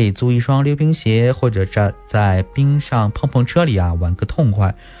家可以租一双溜冰鞋，或者在冰上碰碰车里啊玩个痛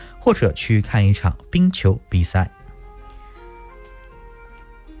快，或者去看一场冰球比赛。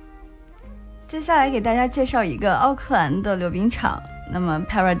接下来给大家介绍一个奥克兰的溜冰场，那么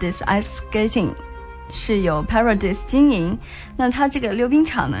Paradise Ice Skating 是由 Paradise 经营。那它这个溜冰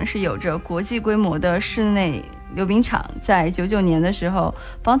场呢，是有着国际规模的室内溜冰场。在99年的时候，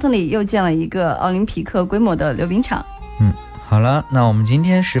邦特里又建了一个奥林匹克规模的溜冰场。好了，那我们今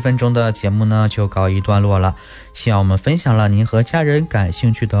天10分钟的节目呢就告一段落了。希望我们分享了您和家人感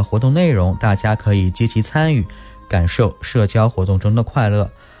兴趣的活动内容，大家可以积极参与，感受社交活动中的快乐。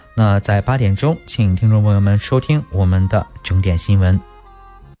那在8点钟，请听众朋友们收听我们的整点新闻。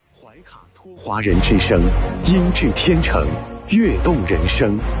怀卡托华人之声，音质天成，悦动人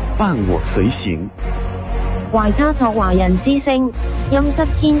生，伴我随行。懷卡托華人之聲，音質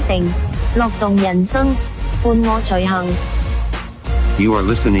天成，樂動人生，伴我隨行。You are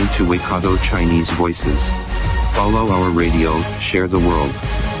listening to Waikato Chinese Voices. Follow our radio, share the world.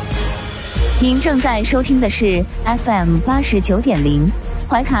 您正在收听的是 FM 89.0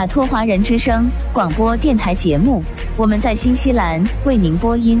怀卡托华人之声广播电台节目，我们在新西兰为您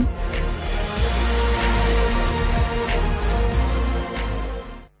播音。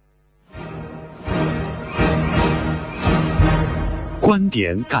观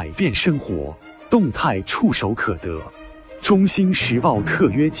点改变生活，动态触手可得。中新时报特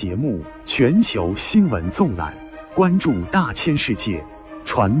约节目，全球新闻纵览，关注大千世界，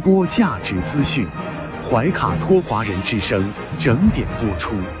传播价值资讯。怀卡托华人之声整点播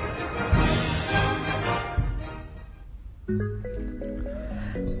出。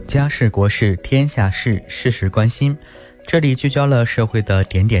家事国事天下事，事事关心。这里聚焦了社会的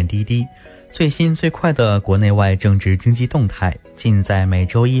点点滴滴，最新最快的国内外政治经济动态，尽在每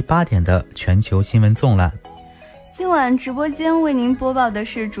周一8点的全球新闻纵览。今晚直播间为您播报的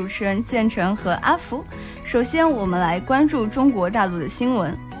是主持人建成和阿福。首先我们来关注中国大陆的新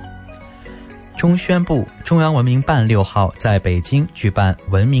闻。中宣部中央文明办6号在北京举办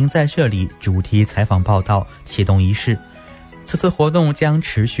文明在这里主题采访报道启动仪式，此次活动将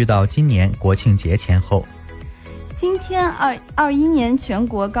持续到今年国庆节前后。今天2021年全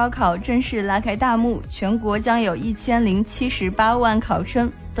国高考正式拉开大幕，全国将有1078万考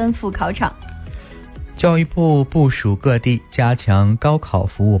生奔赴考场。教育部部署各地加强高考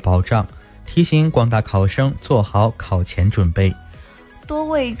服务保障，提醒广大考生做好考前准备。多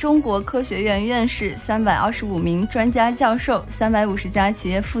位中国科学院院士、325名专家教授、350家企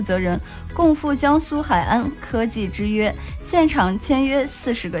业负责人共赴江苏海安科技之约，现场签约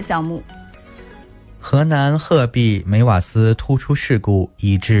40个项目。河南鹤壁煤瓦斯突出事故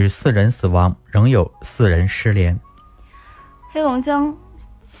已致4人死亡，仍有4人失联。黑龙江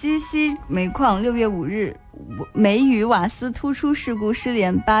西溪煤矿6月5日煤与瓦斯突出事故失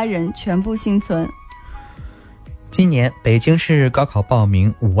联8人，全部幸存。今年北京市高考报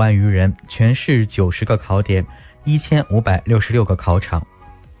名5万余人，全市90个考点，1566个考场。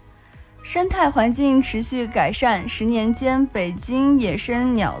生态环境持续改善，10年间北京野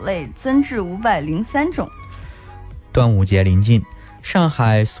生鸟类增至503种。端午节临近，上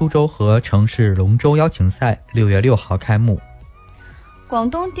海苏州河城市龙舟邀请赛6月6号开幕。广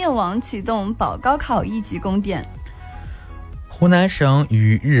东电网启动保高考1级公电。湖南省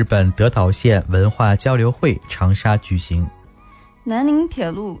与日本德岛县文化交流会长沙举行。南宁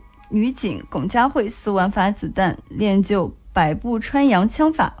铁路女警龚佳慧4万发子弹练就百步穿杨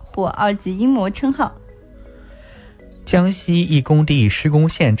枪法，获2级英模称号。江西一工地施工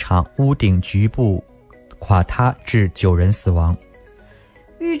现场屋顶局部垮塌致9人死亡。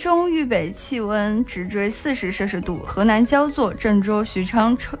豫中豫北气温直追40摄氏度，河南焦作、郑州、许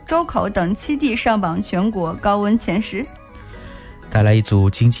昌、周口等7地上榜全国高温前10。带来一组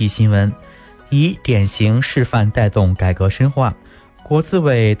经济新闻，以典型示范带动改革深化。国资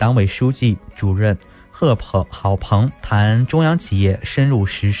委党委书记、主任郝鹏谈中央企业深入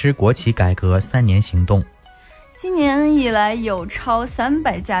实施国企改革3年行动。今年以来，有超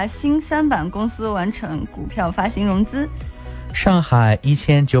300家新三板公司完成股票发行融资。上海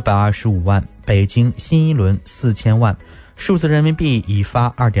1925万，北京新一轮4000万，数字人民币已发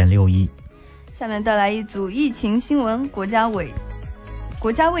2.6亿。下面带来一组疫情新闻。国家卫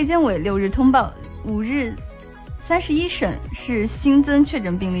健委6日通报，5日31省市新增确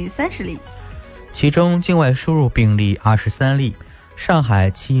诊病例30例，其中境外输入病例23例，上海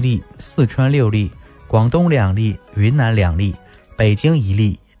7例，四川6例，广东2例，云南2例，北京1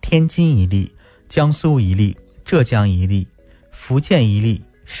例，天津1例，江苏1例，浙江1例，福建1例，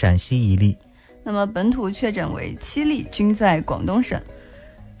陕西1例。那么本土确诊为7例，均在广东省。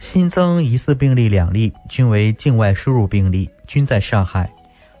新增疑似病例2例，均为境外输入病例，均在上海。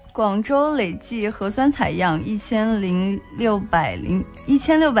广州累计核酸采样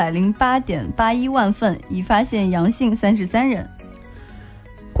1608.81万份，已发现阳性33人。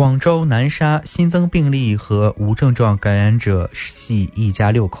广州南沙新增病例和无症状感染者系一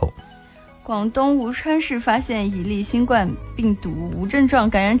家6口。广东吴川市发现1例新冠病毒无症状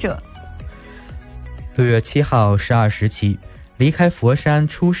感染者。6月7号12时起，离开佛山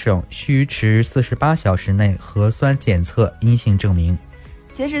出省需持48小时内核酸检测阴性证明。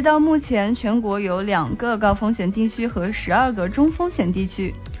截止到目前，全国有2个高风险地区和12个中风险地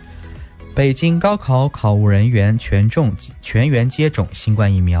区。北京高考考务人员全员接种新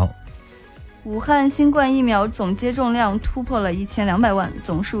冠疫苗。武汉新冠疫苗总接种量突破了1200万，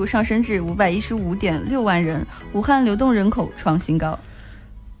总数上升至515.6万人，武汉流动人口创新高。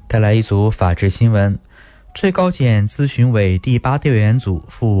带来一组法治新闻。最高检咨询委第8调研组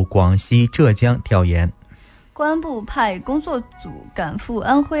赴广西、浙江调研。公安部派工作组赶赴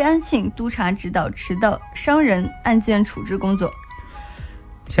安徽安庆督查指导持刀伤人案件处置工作。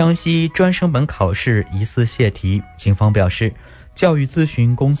江西专升本考试疑似泄题，警方表示，教育咨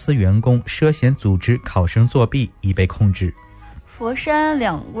询公司员工涉嫌组织考生作弊，已被控制。佛山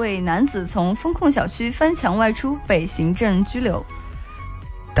2位男子从封控小区翻墙外出，被行政拘留。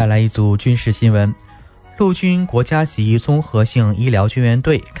带来一组军事新闻，陆军国家级综合性医疗救援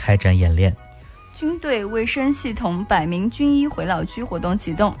队开展演练。军队卫生系统100名军医回老区活动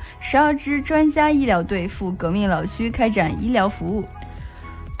启动，12支专家医疗队赴革命老区开展医疗服务。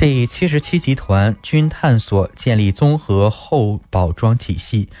第77集团军探所建立综合后保装体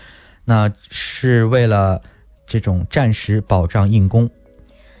系，那是为了这种战时保障硬功。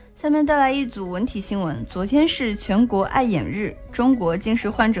下面带来一组文体新闻。昨天是全国爱眼日，中国近视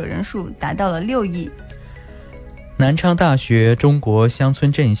患者人数达到了6亿。南昌大学中国乡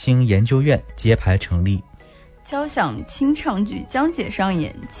村振兴研究院揭牌成立。交响清唱剧讲解上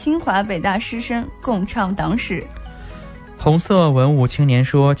演，清华北大师生共唱党史。红色文物青年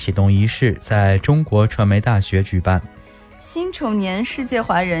说启动仪式在中国传媒大学举办。辛丑年世界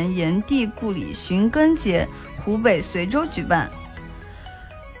华人炎帝故里寻根节湖北随州举办。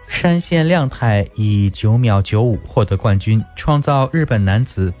山县亮太以9秒95获得冠军，创造日本男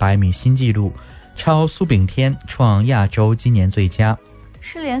子100米新纪录，超苏炳添创亚洲今年最佳。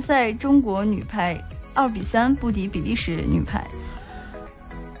世联赛中国女排2比3不敌比利时女排。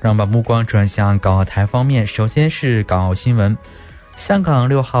让把目光转向港澳台方面，首先是港澳新闻。香港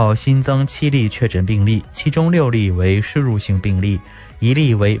6号新增7例确诊病例，其中6例为输入性病例，1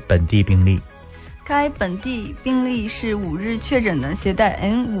例为本地病例。该本地病例是5日确诊的携带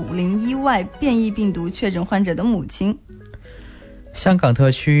N501Y 变异病毒确诊患者的母亲。香港特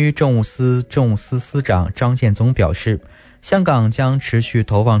区政务司司长张建宗表示，香港将持续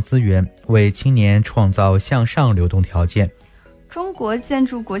投放资源，为青年创造向上流动条件。中国建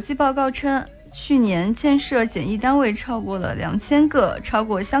筑国际报告称，去年建设检疫单位超过了2000个，超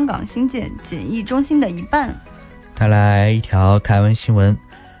过香港新建检疫中心的1半。带来一条台湾新闻，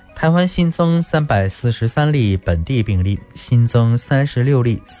台湾新增343例本地病例，新增36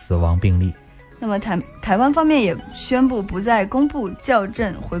例死亡病例。那么台湾方面也宣布不再公布校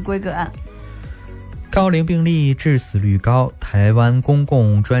正回归个案。高龄病例致死率高，台湾公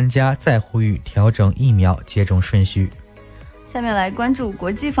共专家再呼吁调整疫苗接种顺序。下面来关注国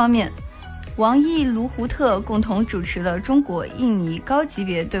际方面，王毅、卢胡特共同主持了中国印尼高级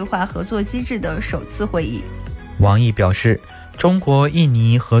别对话合作机制的首次会议。王毅表示，中国印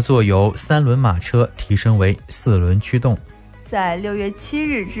尼合作由3轮马车提升为4轮驱动。在6月7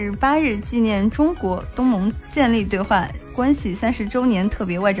日至8日纪念中国东盟建立对话关系30周年特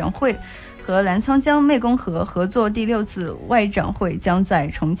别外长会和澜沧江湄公河合作第6次外长会将在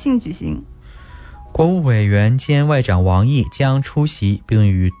重庆举行。国务委员兼外长王毅将出席并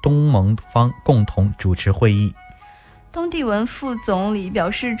与东盟方共同主持会议。东帝汶副总理表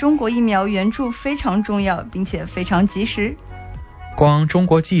示，中国疫苗援助非常重要，并且非常及时。光中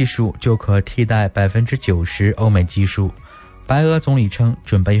国技术就可替代90%欧美技术。白俄总理称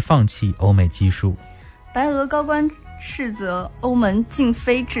准备放弃欧美技术。白俄高官斥责欧盟禁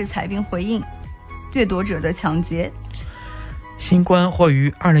飞制裁并回应掠夺者的抢劫。新冠或于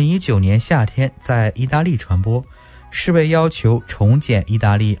2019年夏天在意大利传播，世卫要求重检意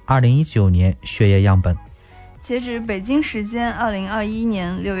大利2019年血液样本。截止北京时间2021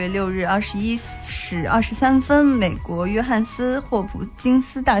年6月6日21时23分，美国约翰斯霍普金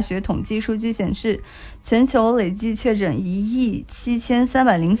斯大学统计数据显示，全球累计确诊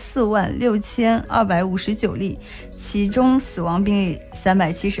17304万6259例，其中死亡病例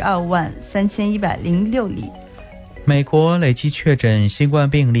372万3106例。美国累计确诊新冠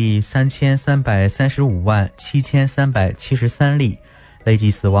病例3335万7373例，累计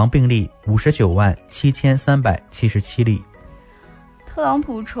死亡病例59万7377例。特朗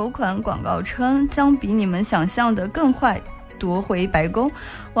普筹款广告称将比你们想象的更快夺回白宫，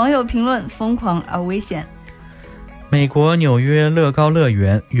网友评论疯狂而危险。美国纽约乐高乐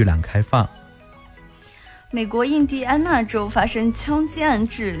园预览开放。美国印第安纳州发生枪击案，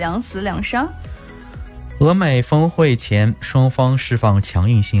致2死2伤。俄美峰会前，双方释放强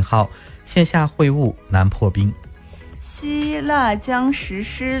硬信号，线下会晤难破冰。希腊将实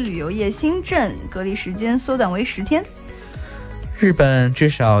施旅游业新政，隔离时间缩短为10天。日本至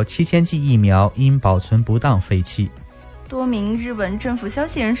少7000剂疫苗因保存不当废弃。多名日本政府消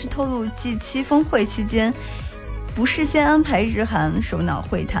息人士透露，G7峰会期间不事先安排日韩首脑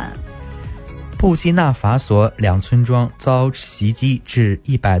会谈。布基纳法索2村庄遭袭击，致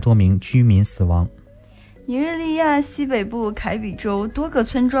100多名居民死亡。尼日利亚西北部凯比州多个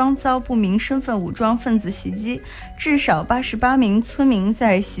村庄遭不明身份武装分子袭击，至少88名村民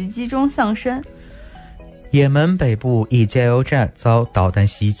在袭击中丧生。也门北部一加油站遭导弹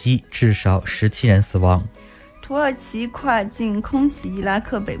袭击，至少17人死亡。土耳其跨境空袭伊拉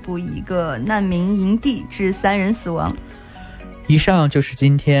克北部一个难民营地，致3人死亡。以上就是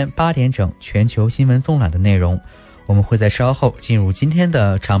今天8点整全球新闻纵览的内容，我们会在稍后进入今天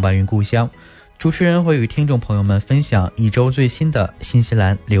的长白云故乡，主持人会与听众朋友们分享一周最新的新西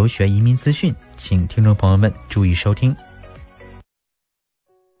兰留学移民资讯，请听众朋友们注意收听。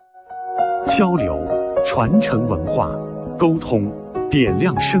交流、传承文化、沟通、点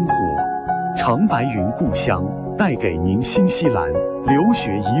亮生活，长白云故乡带给您新西兰留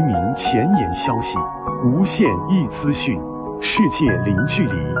学移民前沿消息，无限易资讯，世界零距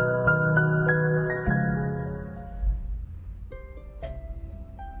离。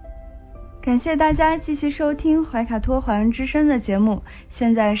感谢大家继续收听怀卡托华人之声的节目，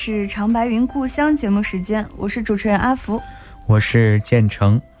现在是长白云故乡节目时间，我是主持人阿福，我是建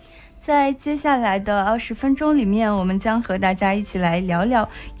成。在接下来的20分钟里面，我们将和大家一起来聊聊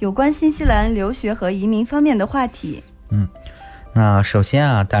有关新西兰留学和移民方面的话题。那首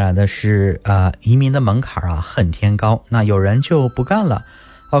先带来的是移民的门槛很天高，那有人就不干了。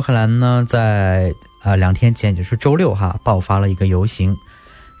奥克兰呢在2天前，就是周六爆发了一个游行。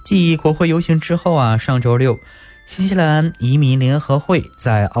继国会游行之后上周六，新西兰移民联合会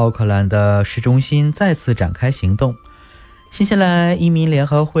在奥克兰的市中心再次展开行动。新西兰移民联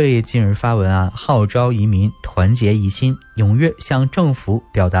合会近日发文号召移民团结一心，踊跃向政府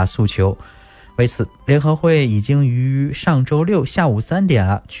表达诉求。为此，联合会已经于上周六下午3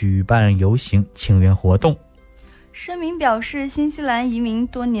点举办游行请愿活动。声明表示，新西兰移民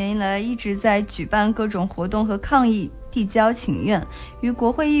多年来一直在举办各种活动和抗议，递交请愿，与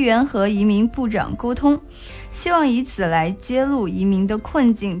国会议员和移民部长沟通，希望以此来揭露移民的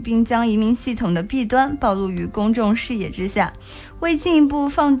困境，并将移民系统的弊端暴露于公众视野之下。为进一步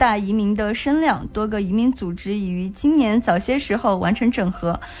放大移民的声量，多个移民组织已于今年早些时候完成整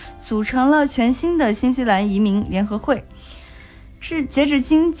合，组成了全新的新西兰移民联合会。截止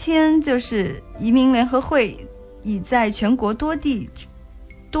今天，就是移民联合会已在全国多地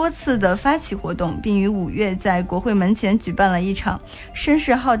多次的发起活动，并于5月在国会门前举办了一场声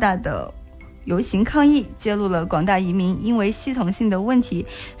势浩大的游行抗议，揭露了广大移民因为系统性的问题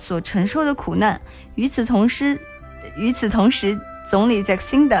所承受的苦难。与此同时，总理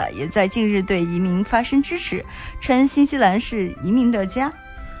Jacinda 也在近日对移民发声支持，称新西兰是移民的家。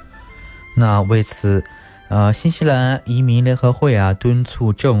那为此新西兰移民联合会敦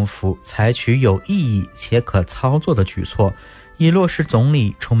促政府采取有意义且可操作的举措，以落实总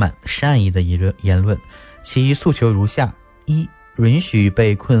理充满善意的言论。其诉求如下： 1. 允许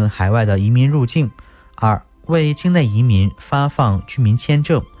被困海外的移民入境； 2. 为境内移民发放居民签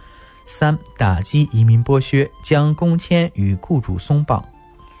证； 3. 打击移民剥削，将工签与雇主松绑；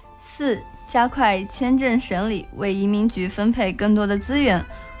 4. 加快签证审理，为移民局分配更多的资源；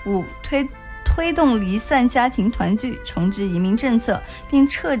 5. 推动离散家庭团聚，重置移民政策，并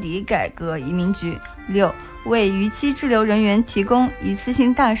彻底改革移民局； 6. 为逾期滞留人员提供一次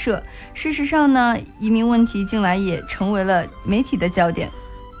性大赦。事实上呢，移民问题近来也成为了媒体的焦点。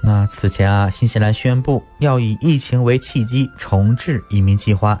那此前新西兰宣布要以疫情为契机重置移民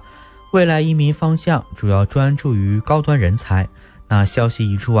计划，未来移民方向主要专注于高端人才。那消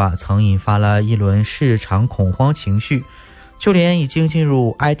息一出曾引发了一轮市场恐慌情绪，就连已经进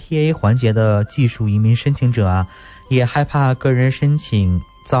入 ITA 环节的技术移民申请者也害怕个人申请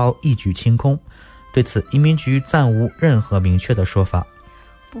遭一举清空。对此，移民局暂无任何明确的说法。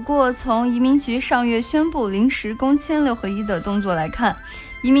不过，从移民局上月宣布临时工签6合1的动作来看，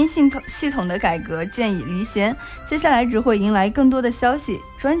移民系统的改革渐已离弦，接下来只会迎来更多的消息。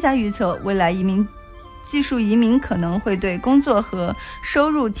专家预测，未来技术移民可能会对工作和收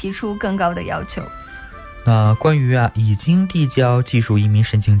入提出更高的要求。那关于已经递交技术移民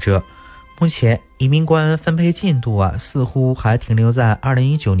申请者，目前移民官分配进度似乎还停留在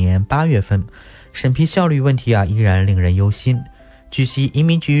2019年8月份，审批效率问题依然令人忧心。据悉，移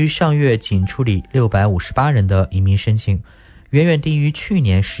民局上月仅处理658人的移民申请，远远低于去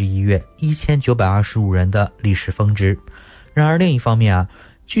年11月1925人的历史峰值。然而另一方面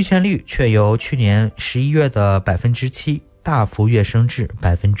拒签率却由去年11月的 7% 大幅跃升至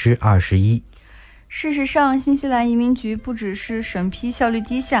 21%。事实上，新西兰移民局不只是审批效率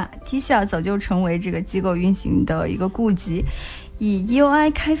低下早就成为这个机构运行的一个痼疾。以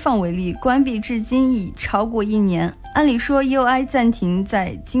EOI 开放为例，关闭至今已超过1年。按理说 EOI 暂停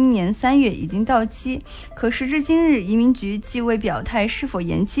在今年3月已经到期，可时至今日，移民局既未表态是否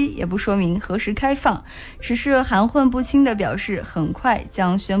延期，也不说明何时开放，只是含混不清地表示很快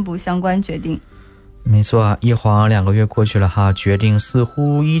将宣布相关决定。没错啊，一晃2个月过去了哈，决定似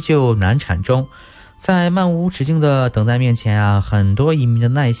乎依旧难产中。在漫无止境的等待面前啊，很多移民的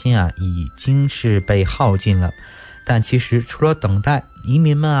耐心啊已经是被耗尽了。但其实除了等待，移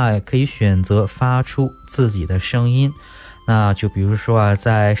民们啊可以选择发出自己的声音。那就比如说啊，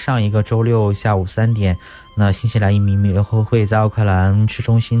在上一个周六下午3点，那新西兰移民联合会在奥克兰市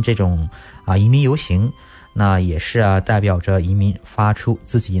中心这种移民游行，那也是代表着移民发出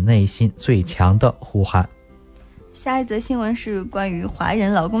自己内心最强的呼喊。下一则新闻是关于华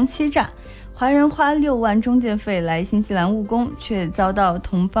人劳工欺诈。华人花6万中介费来新西兰务工，却遭到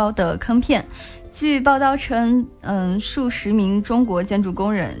同胞的坑骗。据报道称，数十名中国建筑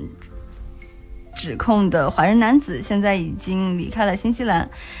工人指控的华人男子现在已经离开了新西兰。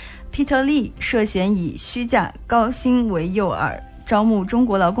皮特利涉嫌以虚假高薪为诱饵招募中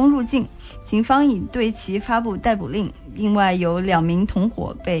国劳工入境，警方已对其发布逮捕令。另外有2名同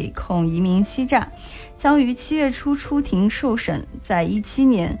伙被控移民欺诈，将于7月初出庭受审。在17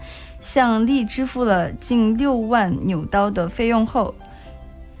年向利支付了近6万纽刀的费用后，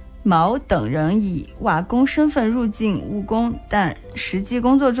毛等人以瓦工身份入境务工，但实际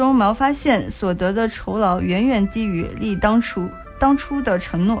工作中毛发现所得的酬劳远远低于利当初的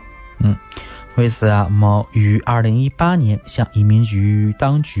承诺。为此啊，毛于2018年向移民局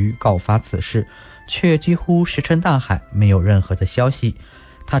当局告发此事，却几乎石沉大海，没有任何的消息。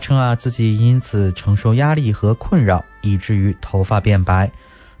他称啊，自己因此承受压力和困扰，以至于头发变白。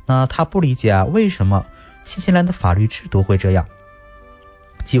那他不理解啊，为什么新西兰的法律制度会这样？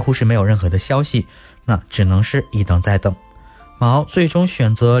几乎是没有任何的消息，那只能是一等再等。毛最终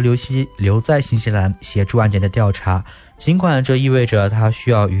选择留在新西兰协助案件的调查，尽管这意味着他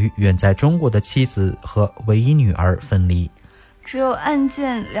需要与远在中国的妻子和唯一女儿分离。只有案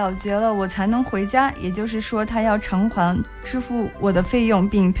件了结了，我才能回家，也就是说他要偿还支付我的费用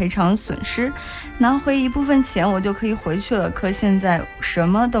并赔偿损失，拿回一部分钱我就可以回去了。可现在什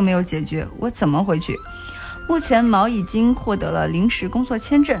么都没有解决，我怎么回去？目前毛已经获得了临时工作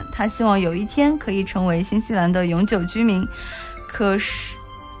签证，他希望有一天可以成为新西兰的永久居民。可是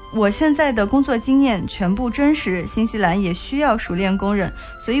我现在的工作经验全部真实，新西兰也需要熟练工人，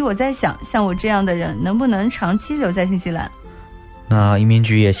所以我在想，像我这样的人能不能长期留在新西兰？那移民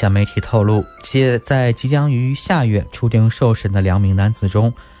局也向媒体透露，在即将于下月出庭受审的2名男子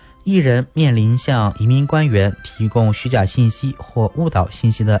中，一人面临向移民官员提供虚假信息或误导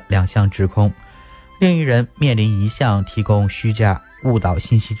信息的2项指控，另一人面临1项提供虚假误导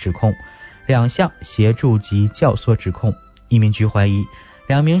信息指控，2项协助及教唆指控。移民局怀疑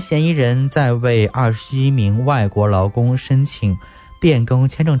2名嫌疑人在为21名外国劳工申请变更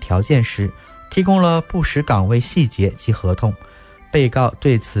签证条件时，提供了不实岗位细节及合同。被告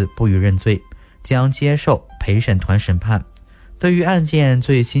对此不予认罪，将接受陪审团审判。对于案件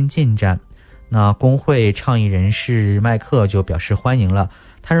最新进展，那工会倡议人士麦克就表示欢迎了。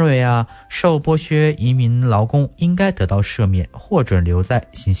他认为啊，受剥削移民劳工应该得到赦免，获准留在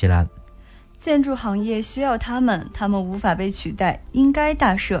新西兰。建筑行业需要他们无法被取代，应该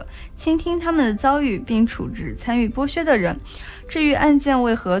大赦，倾听他们的遭遇，并处置参与剥削的人。至于案件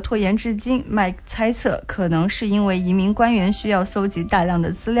为何拖延至今，麦克猜测可能是因为移民官员需要搜集大量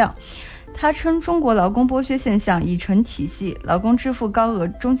的资料。他称中国劳工剥削现象已成体系，劳工支付高额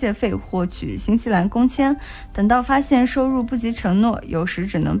中介费获取新西兰工签，等到发现收入不及承诺，有时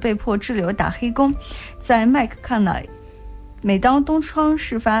只能被迫滞留打黑工。在麦克看来，每当东窗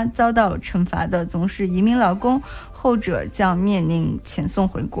事发遭到惩罚的总是移民劳工，后者将面临遣送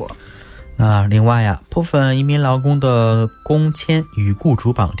回国。那另外啊，部分移民劳工的工签与雇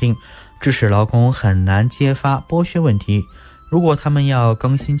主绑定，致使劳工很难揭发剥削问题。如果他们要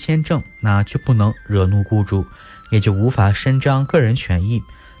更新签证，那就不能惹怒雇主，也就无法伸张个人权益，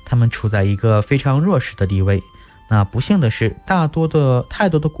他们处在一个非常弱势的地位。那不幸的是，太多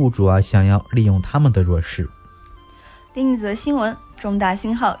的雇主啊，想要利用他们的弱势。另一则新闻，重大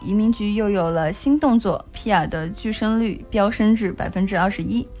信号，移民局又有了新动作 ，PR 的拒生率飙升至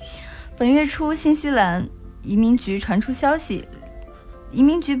 21%。本月初，新西兰移民局传出消息，移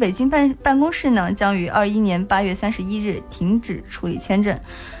民局北京办公室呢将于21年8月31日停止处理签证。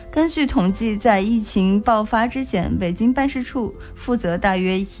根据统计，在疫情爆发之前，北京办事处负责大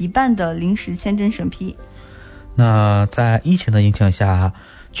约1半的临时签证审批。那在疫情的影响下，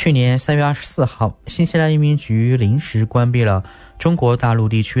去年3月24号，新西兰移民局临时关闭了中国大陆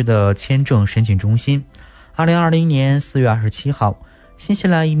地区的签证申请中心。2020年4月27号，新西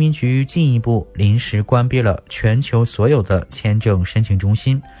兰移民局进一步临时关闭了全球所有的签证申请中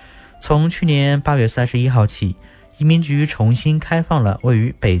心。从去年8月31号起，移民局重新开放了位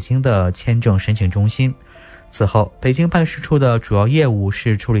于北京的签证申请中心。此后，北京办事处的主要业务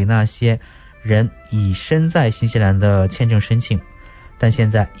是处理那些人已身在新西兰的签证申请，但现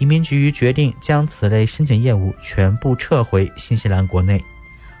在移民局决定将此类申请业务全部撤回新西兰国内。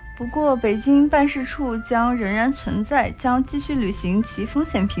不过，北京办事处将仍然存在，将继续履行其风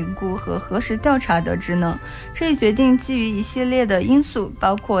险评估和核实调查的职能。这一决定基于一系列的因素，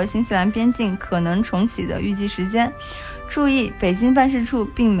包括新西兰边境可能重启的预计时间。注意，北京办事处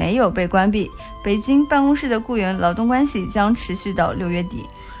并没有被关闭，北京办公室的雇员劳动关系将持续到6月底。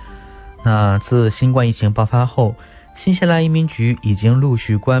那自新冠疫情爆发后，新西兰移民局已经陆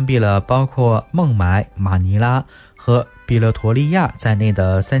续关闭了包括孟买、马尼拉和比勒陀利亚在内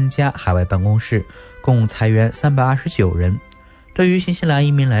的3家海外办公室，共裁员329人。对于新西兰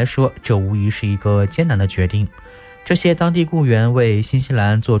移民来说，这无疑是一个艰难的决定。这些当地雇员为新西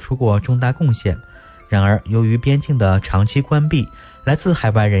兰做出过重大贡献，然而由于边境的长期关闭，来自海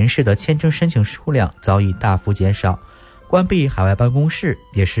外人士的签证申请数量早已大幅减少，关闭海外办公室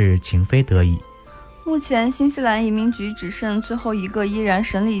也是情非得已。目前新西兰移民局只剩最后一个依然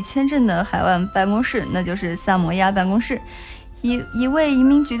审理签证的海外办公室，那就是萨摩亚办公室。一位移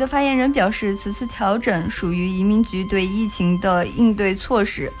民局的发言人表示，此次调整属于移民局对疫情的应对措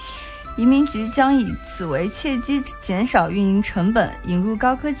施，移民局将以此为契机，减少运营成本，引入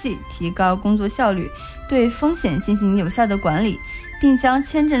高科技，提高工作效率，对风险进行有效的管理，并将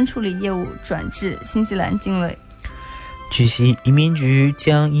签证处理业务转至新西兰境内。据悉，移民局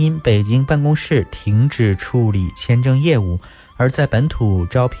将因北京办公室停止处理签证业务，而在本土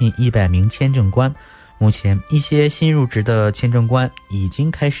招聘100名签证官。目前，一些新入职的签证官已经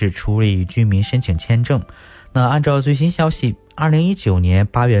开始处理居民申请签证。那按照最新消息，2019年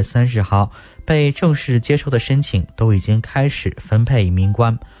8月30号被正式接收的申请都已经开始分配移民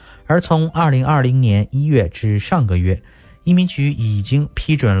官，而从2020年1月至上个月，移民局已经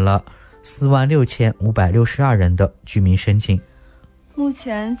批准了46562人的居民申请。目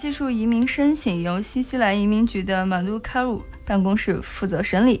前技术移民申请由新西兰移民局的马鲁卡鲁办公室负责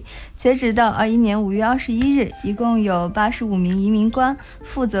审理。截止到21年5月21日，一共有85名移民官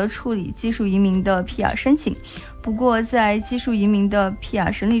负责处理技术移民的 PR 申请。不过，在技术移民的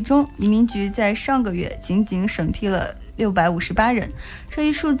PR 审理中，移民局在上个月仅仅审批了658人，这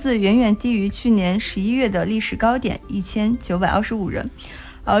一数字远远低于去年11月的历史高点1925人。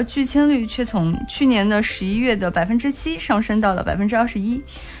而拒签率却从去年的11月的7%上升到了21%，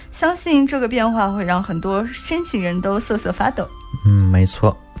相信这个变化会让很多申请人都瑟瑟发抖。没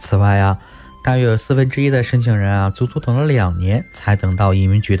错。此外啊，大约有1/4的申请人啊，足足等了2年才等到移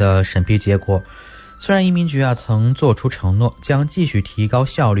民局的审批结果。虽然移民局啊曾做出承诺，将继续提高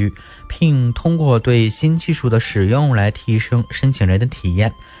效率，并通过对新技术的使用来提升申请人的体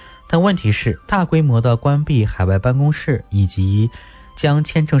验，但问题是，大规模的关闭海外办公室以及将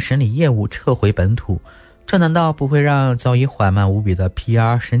签证审理业务撤回本土，这难道不会让早已缓慢无比的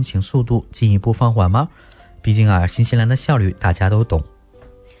PR 申请速度进一步放缓吗？毕竟啊，新西兰的效率大家都懂。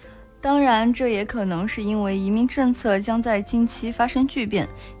当然，这也可能是因为移民政策将在近期发生巨变，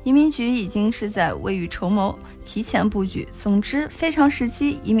移民局已经是在未雨绸缪，提前布局。总之，非常时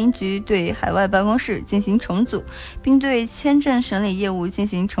期，移民局对海外办公室进行重组，并对签证审理业务进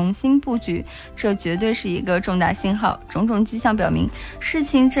行重新布局，这绝对是一个重大信号。种种迹象表明，事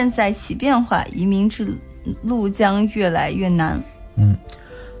情正在起变化，移民之路将越来越难。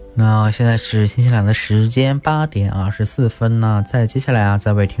那现在是新西兰的时间8点24分呢，在接下来啊，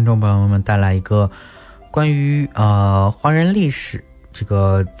再为听众朋友们带来一个关于华人历史这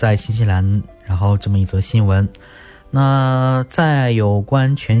个在新西兰然后这么一则新闻。那在有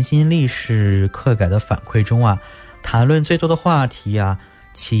关全新历史课改的反馈中啊，谈论最多的话题啊，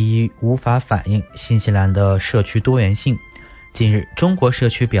其无法反映新西兰的社区多元性。近日，中国社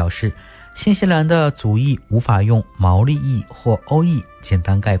区表示，新西兰的族裔无法用毛利裔或欧裔简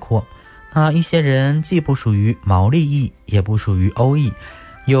单概括。那一些人既不属于毛利裔，也不属于欧裔。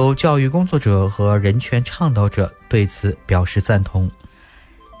有教育工作者和人权倡导者对此表示赞同。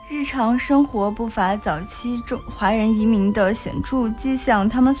日常生活不乏早期中华人移民的显著迹象，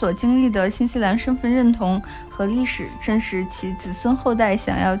他们所经历的新西兰身份认同和历史，正是其子孙后代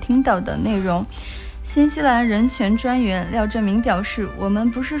想要听到的内容。新西兰人权专员廖振明表示，我们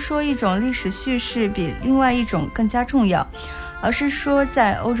不是说一种历史叙事比另外一种更加重要，而是说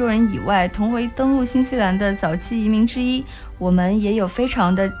在欧洲人以外同为登陆新西兰的早期移民之一，我们也有非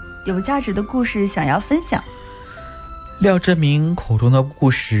常的有价值的故事想要分享。廖振明口中的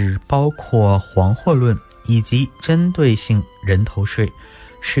故事包括黄祸论、以及针对性人头税，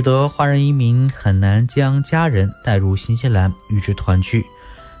使得华人移民很难将家人带入新西兰与之团聚。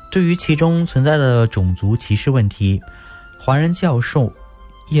对于其中存在的种族歧视问题，华人教授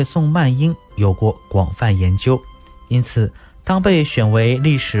叶宋曼英有过广泛研究，因此当被选为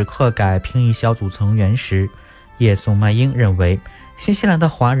历史课改评议小组成员时，叶宋曼英认为新西兰的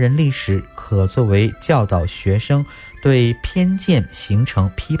华人历史可作为教导学生对偏见形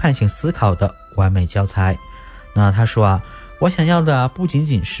成批判性思考的完美教材。那他说我想要的不仅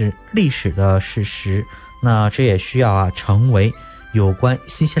仅是历史的事实，那这也需要成为有关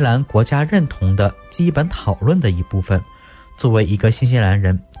新西兰国家认同的基本讨论的一部分。作为一个新西兰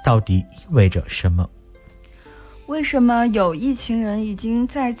人，到底意味着什么？为什么有一群人已经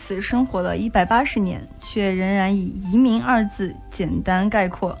在此生活了180年，却仍然以移民2字简单概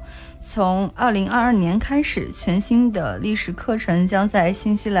括？从2022年开始，全新的历史课程将在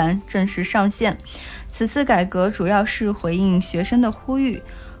新西兰正式上线。此次改革主要是回应学生的呼吁，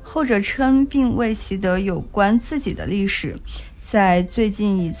后者称并未习得有关自己的历史。在最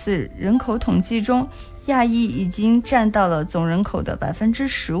近一次人口统计中，亚裔已经占到了总人口的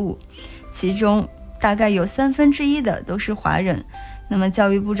15%，其中大概有1/3的都是华人。那么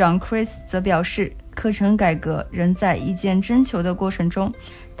教育部长 Chris 则表示，课程改革仍在意见征求的过程中，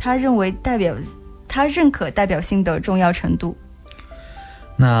他认可代表性的重要程度。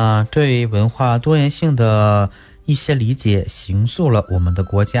那对文化多元性的一些理解形塑了我们的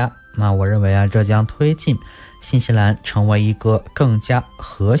国家，那我认为这将推进新西兰成为一个更加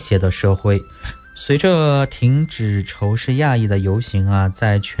和谐的社会。随着停止仇视亚裔的游行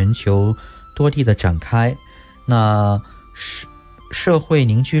在全球多地的展开，那社会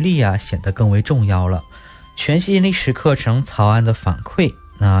凝聚力显得更为重要了。全系历史课程草案的反馈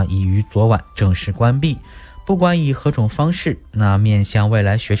已于昨晚正式关闭，不管以何种方式，面向未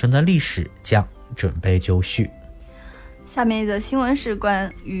来学生的历史将准备就绪。下面一则新闻是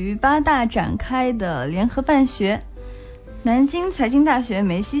关于8大展开的联合办学。南京财经大学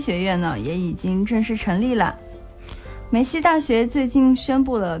梅西学院也已经正式成立了。梅西大学最近宣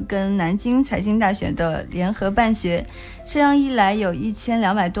布了跟南京财经大学的联合办学，这样一来，有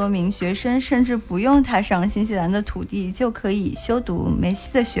1200多名学生甚至不用踏上新西兰的土地就可以修读梅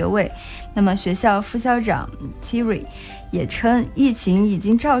西的学位。那么学校副校长 Thierry 也称，疫情已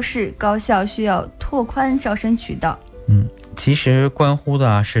经昭示高校需要拓宽招生渠道。其实关乎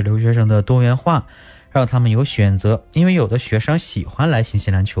的是留学生的多元化，让他们有选择。因为有的学生喜欢来新西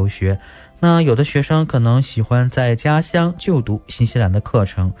兰求学，那有的学生可能喜欢在家乡就读新西兰的课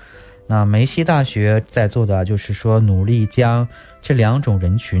程。那梅西大学在做的就是说，努力将这两种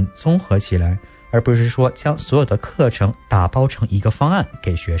人群综合起来，而不是说将所有的课程打包成一个方案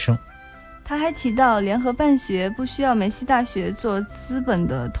给学生。他还提到，联合办学不需要梅西大学做资本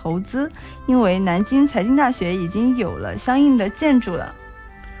的投资，因为南京财经大学已经有了相应的建筑了。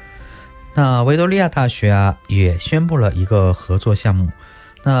那维多利亚大学也宣布了一个合作项目，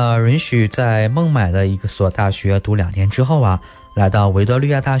那允许在孟买的一个所大学读2年之后来到维多利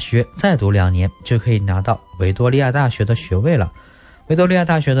亚大学再读2年，就可以拿到维多利亚大学的学位了。维多利亚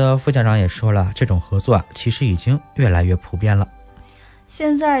大学的副校长也说了，这种合作其实已经越来越普遍了。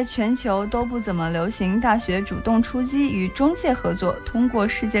现在全球都不怎么流行大学主动出击与中介合作，通过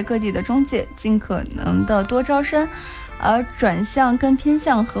世界各地的中介尽可能的多招生，而转向更偏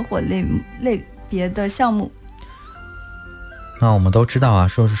向合伙类别的项目。那我们都知道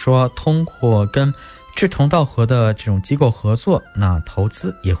说通过跟志同道合的这种机构合作，那投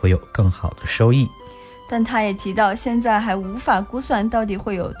资也会有更好的收益。但他也提到，现在还无法估算到底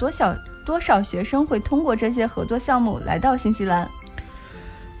会有多少学生会通过这些合作项目来到新西兰。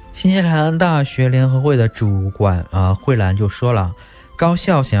新西兰大学联合会的主管惠兰就说了，高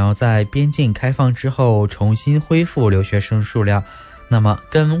校想要在边境开放之后重新恢复留学生数量，那么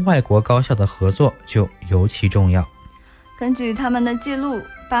跟外国高校的合作就尤其重要。根据他们的记录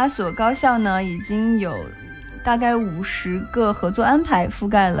，8所高校已经有大概50个合作安排，覆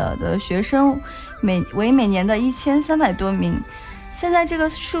盖了的学生为每年的1300多名。现在这个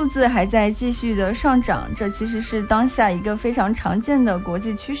数字还在继续的上涨，这其实是当下一个非常常见的国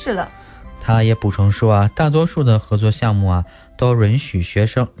际趋势了。他也补充说大多数的合作项目都允许学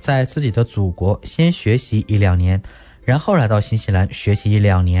生在自己的祖国先学习1-2年，然后来到新西兰学习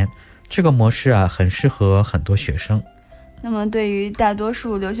1-2年。这个模式很适合很多学生。那么对于大多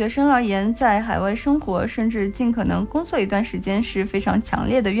数留学生而言，在海外生活甚至尽可能工作一段时间是非常强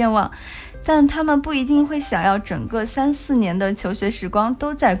烈的愿望，但他们不一定会想要整个3-4年的求学时光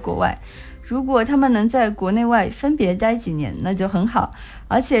都在国外。如果他们能在国内外分别待几年，那就很好。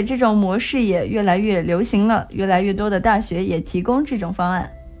而且这种模式也越来越流行了，越来越多的大学也提供这种方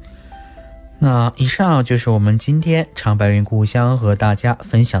案。那以上就是我们今天长白云故乡和大家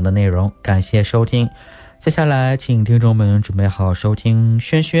分享的内容，感谢收听。接下来请听众们准备好收听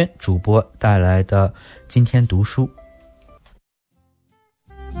轩轩主播带来的今天读书。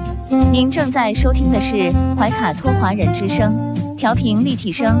您正在收听的是怀卡托华人之声，调频立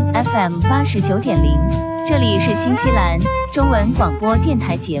体声 FM 89.0，这里是新西兰中文广播电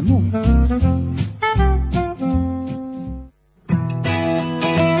台节目。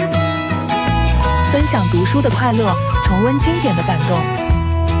分享读书的快乐，重温经典的感动。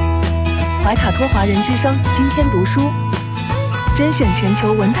怀卡托华人之声今天读书，甄选全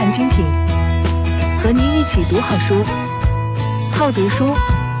球文坛精品，和您一起读好书，好读书，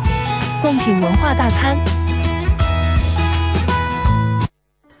共品文化大餐。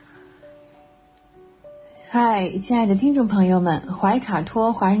嗨，亲爱的听众朋友们，怀卡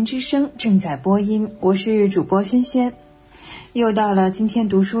托华人之声正在播音，我是主播轩轩。又到了今天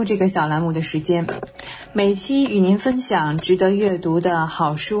读书这个小栏目的时间，每期与您分享值得阅读的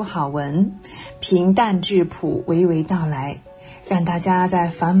好书好文，平淡质朴，娓娓道来，让大家在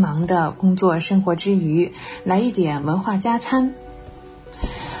繁忙的工作生活之余来一点文化加餐。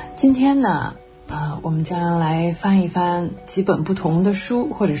今天呢我们将来翻一翻几本不同的书，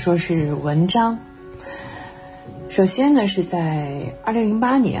或者说是文章。首先呢是在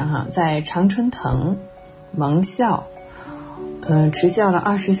2008年在常春藤盟校执教了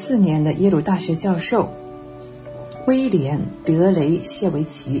24年的耶鲁大学教授威廉·德雷谢维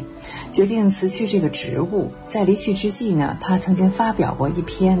奇决定辞去这个职务。在离去之际呢，他曾经发表过一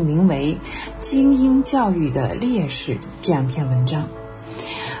篇名为《精英教育的劣势》这样一篇文章，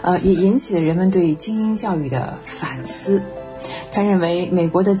也引起了人们对精英教育的反思。他认为美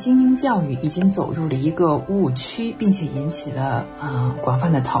国的精英教育已经走入了一个误区，并且引起了广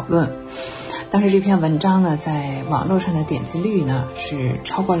泛的讨论。当时这篇文章呢，在网络上的点击率呢是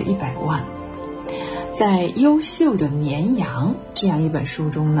超过了100万。在《优秀的绵羊》这样一本书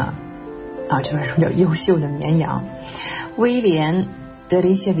中呢，这本书叫《优秀的绵羊》，威廉·德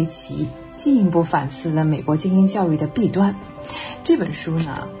雷谢维奇进一步反思了美国精英教育的弊端。这本书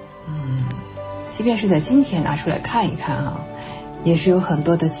呢，即便是在今天拿出来看一看也是有很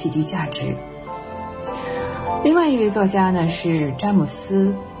多的启迪价值。另外一位作家呢是詹姆斯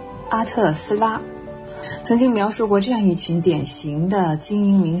·阿特斯拉，曾经描述过这样一群典型的精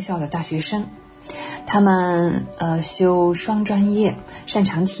英名校的大学生，他们修双专业，擅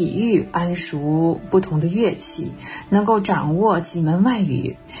长体育，谙熟不同的乐器，能够掌握几门外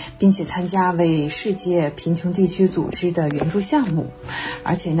语，并且参加为世界贫穷地区组织的援助项目，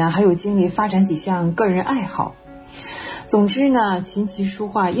而且呢还有精力发展几项个人爱好。总之呢，琴棋书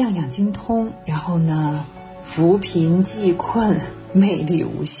画样样精通，然后呢扶贫济困，魅力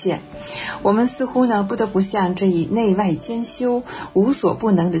无限。我们似乎呢不得不向这一内外兼修、无所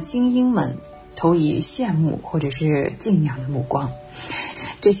不能的精英们投以羡慕或者是敬仰的目光。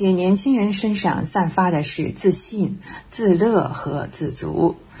这些年轻人身上散发的是自信、自乐和自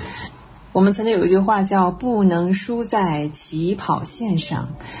足。我们曾经有一句话叫不能输在起跑线上，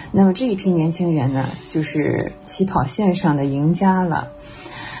那么这一批年轻人呢就是起跑线上的赢家了。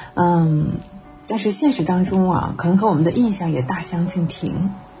但是现实当中可能和我们的印象也大相径庭。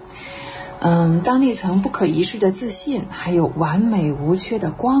当那层不可一世的自信还有完美无缺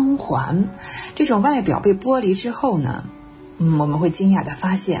的光环这种外表被剥离之后呢，我们会惊讶地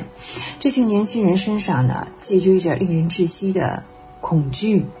发现，这些年轻人身上呢寄居着令人窒息的恐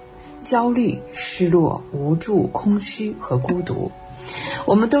惧、焦虑、失落、无助、空虚和孤独。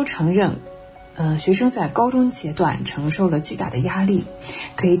我们都承认学生在高中阶段承受了巨大的压力，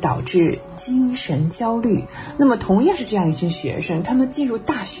可以导致精神焦虑。那么同样是这样一群学生，他们进入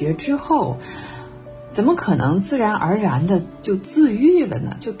大学之后，怎么可能自然而然的就自愈了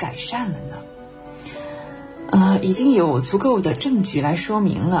呢？就改善了呢？已经有足够的证据来说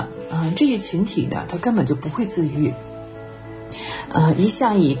明了，这一群体呢，他根本就不会自愈。一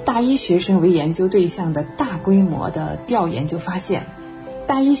项以大一学生为研究对象的大规模的调研就发现，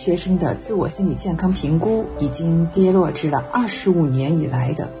大一学生的自我心理健康评估已经跌落至了25年以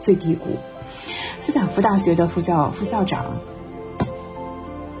来的最低谷。斯坦福大学的副校长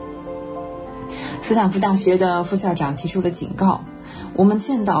提出了警告，我们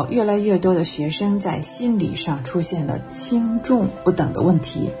见到越来越多的学生在心理上出现了轻重不等的问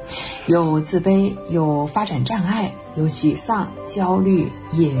题，有自卑，有发展障碍，有沮丧、焦虑、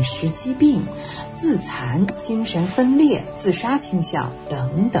饮食疾病、自残、精神分裂、自杀倾向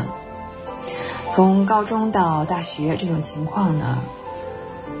等等。从高中到大学，这种情况呢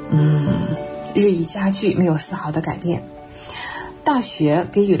日益加剧，没有丝毫的改变。大学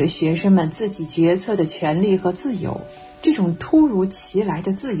给予了学生们自己决策的权利和自由，这种突如其来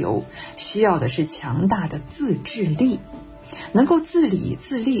的自由需要的是强大的自制力，能够自理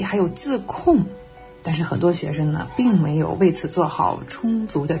自立还有自控，但是很多学生呢并没有为此做好充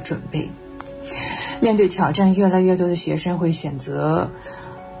足的准备。面对挑战，越来越多的学生会选择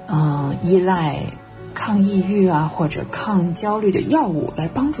依赖抗抑郁或者抗焦虑的药物来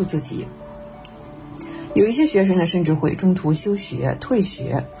帮助自己。有一些学生呢甚至会中途休学退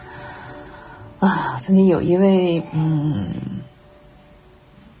学。曾经有一位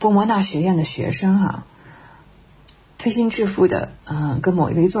波摩纳学院的学生推心置腹的跟某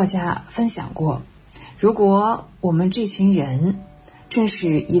一位作家分享过，如果我们这群人正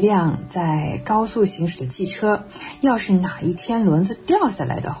是一辆在高速行驶的汽车，要是哪一天轮子掉下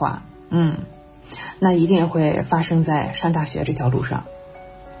来的话，那一定会发生在上大学这条路上。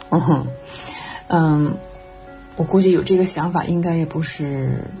我估计有这个想法应该也不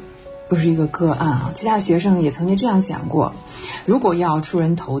是一个个案其他学生也曾经这样讲过，如果要出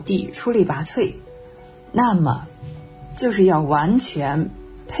人头地出类拔萃，那么就是要完全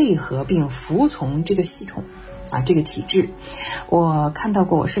配合并服从这个系统这个体制。我看到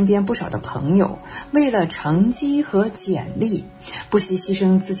过我身边不少的朋友为了成绩和简历不惜牺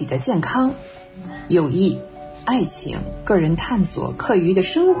牲自己的健康、友谊、爱情、个人探索、课余的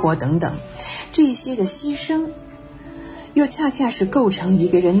生活等等，这些的牺牲又恰恰是构成一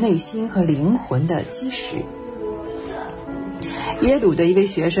个人内心和灵魂的基石。耶鲁的一位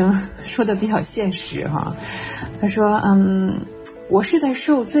学生说的比较现实他说我是在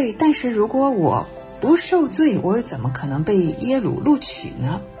受罪，但是如果我不受罪，我又怎么可能被耶鲁录取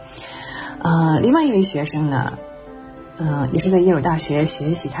呢？另外一位学生呢也是在耶鲁大学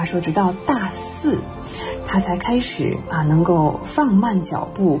学习，他说直到大4他才开始能够放慢脚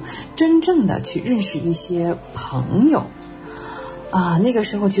步，真正的去认识一些朋友那个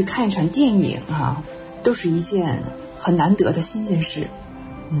时候去看一场电影都是一件很难得的新鲜事。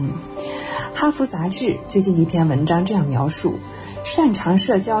哈佛杂志最近一篇文章这样描述，擅长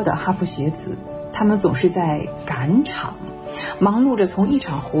社交的哈佛学子，他们总是在赶场，忙碌着从一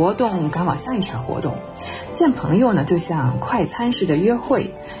场活动赶往下一场活动，见朋友呢就像快餐式的约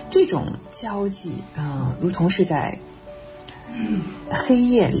会，这种交际如同是在黑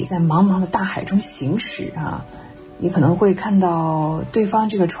夜里在茫茫的大海中行驶你可能会看到对方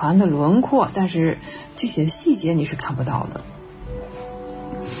这个船的轮廓，但是具体的细节你是看不到的。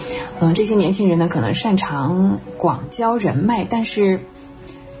这些年轻人呢可能擅长广交人脉，但是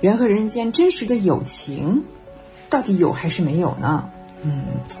人和人间真实的友情到底有还是没有呢？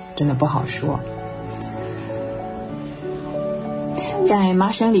真的不好说。在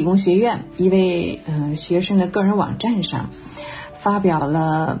麻省理工学院一位学生的个人网站上发表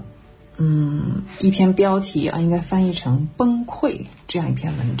了一篇标题应该翻译成崩溃这样一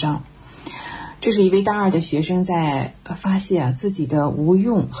篇文章。这是一位大2的学生在发泄自己的无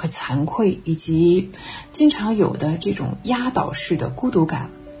用和惭愧，以及经常有的这种压倒式的孤独感。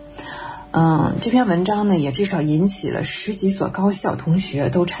这篇文章呢也至少引起了10几所高校同学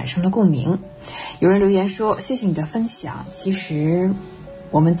都产生了共鸣。有人留言说，谢谢你的分享，其实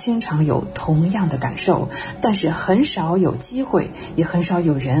我们经常有同样的感受，但是很少有机会，也很少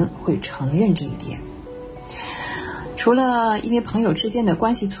有人会承认这一点。除了因为朋友之间的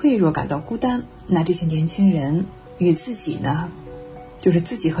关系脆弱感到孤单，那这些年轻人与自己呢，就是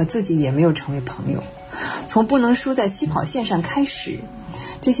自己和自己也没有成为朋友。从不能输在起跑线上开始，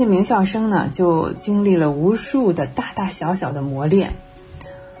这些名校生呢就经历了无数的大大小小的磨练，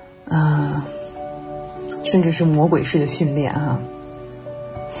甚至是魔鬼式的训练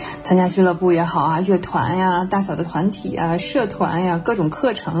参加俱乐部也好乐团呀、大小的团体社团呀、各种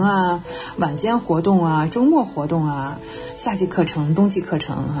课程晚间活动周末活动夏季课程、冬季课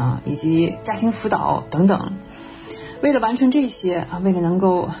程以及家庭辅导等等。为了完成这些为了能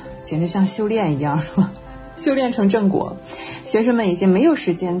够简直像修炼一样是吧？修炼成正果，学生们已经没有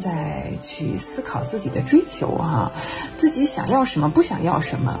时间再去思考自己的追求自己想要什么不想要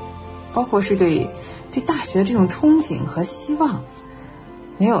什么，包括是对大学这种憧憬和希望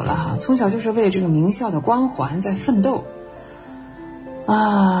没有了从小就是为这个名校的光环在奋斗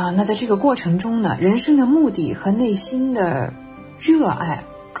那在这个过程中呢，人生的目的和内心的热爱、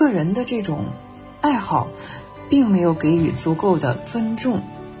个人的这种爱好并没有给予足够的尊重，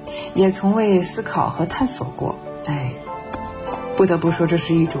也从未思考和探索过。不得不说这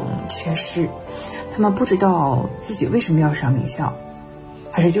是一种缺失。他们不知道自己为什么要上名校，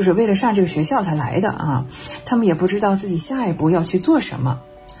还是就是为了上这个学校才来的他们也不知道自己下一步要去做什么。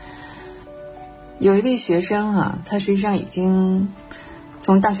有一位学生他实际上已经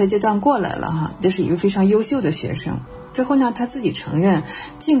从大学阶段过来了这是一位非常优秀的学生，最后呢，他自己承认，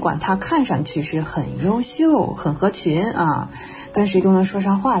尽管他看上去是很优秀、很合群啊，跟谁都能说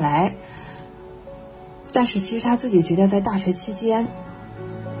上话来，但是其实他自己觉得在大学期间，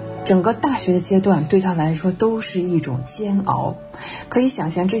整个大学的阶段对他来说都是一种煎熬。可以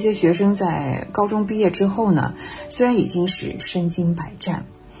想象，这些学生在高中毕业之后呢，虽然已经是身经百战，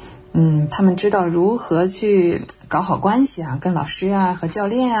他们知道如何去搞好关系啊，跟老师啊和教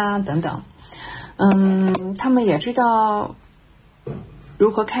练啊等等，他们也知道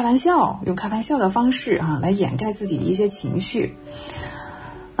如何开玩笑，用开玩笑的方式啊来掩盖自己的一些情绪。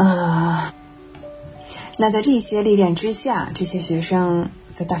那在这些历练之下，这些学生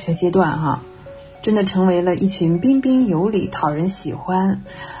在大学阶段真的成为了一群彬彬有礼、讨人喜欢、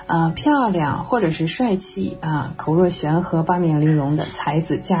漂亮或者是帅气口若悬河、八面玲珑的才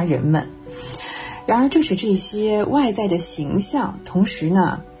子佳人们。然而正是这些外在的形象，同时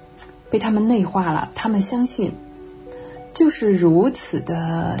呢被他们内化了，他们相信就是如此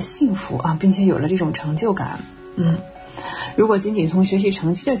的幸福并且有了这种成就感。如果仅仅从学习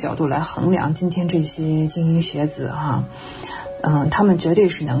成绩的角度来衡量今天这些精英学子他们绝对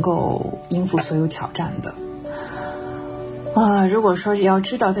是能够应付所有挑战的。如果说要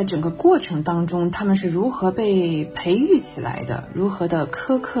知道在整个过程当中他们是如何被培育起来的，如何的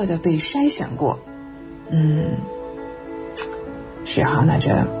苛刻的被筛选过，是那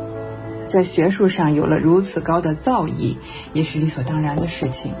这在学术上有了如此高的造诣也是理所当然的事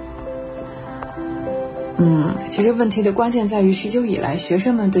情。其实问题的关键在于，许久以来学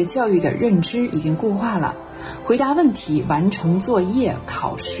生们对教育的认知已经固化了，回答问题、完成作业、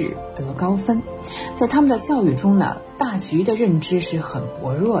考试、得高分，在他们的教育中呢，大局的认知是很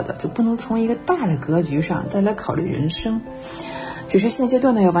薄弱的，就不能从一个大的格局上再来考虑人生。只是现阶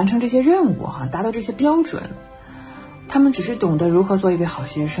段呢，要完成这些任务达到这些标准，他们只是懂得如何做一位好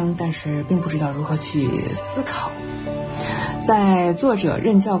学生，但是并不知道如何去思考。在作者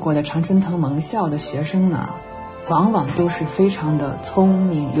任教过的常春藤盟校的学生呢，往往都是非常的聪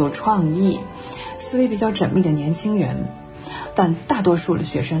明、有创意、思维比较缜密的年轻人，但大多数的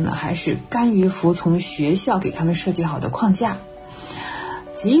学生呢，还是甘于服从学校给他们设计好的框架。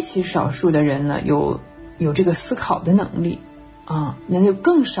极其少数的人呢，有这个思考的能力能有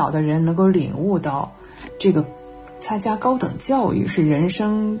更少的人能够领悟到这个参加高等教育是人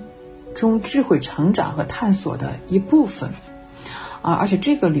生中智慧成长和探索的一部分而且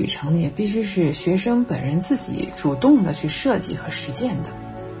这个旅程呢，也必须是学生本人自己主动的去设计和实践的。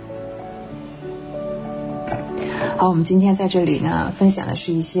好，我们今天在这里呢，分享的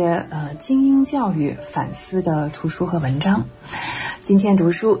是一些精英教育反思的图书和文章。今天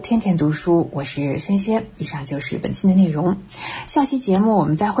读书，天天读书，我是轩轩。以上就是本期的内容，下期节目我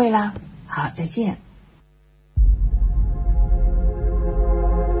们再会啦。好，再见。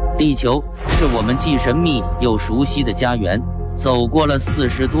地球是我们既神秘又熟悉的家园，走过了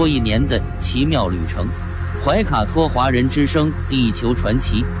40多亿年的奇妙旅程。怀卡托华人之声地球传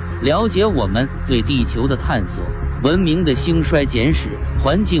奇，了解我们对地球的探索，文明的兴衰简史，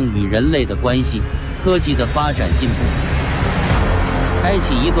环境与人类的关系，科技的发展进步，开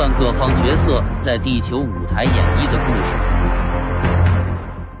启一段各方角色在地球舞台演绎的故事。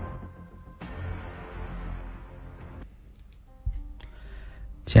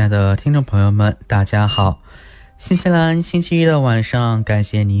亲爱的听众朋友们，大家好。新西兰星期一的晚上，感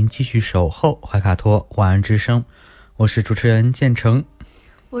谢您继续守候怀卡托华人之声，我是主持人建成，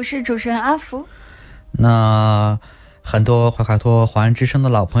我是主持人阿福。那很多怀卡托华人之声的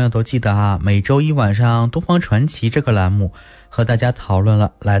老朋友都记得每周一晚上东方传奇这个栏目和大家讨论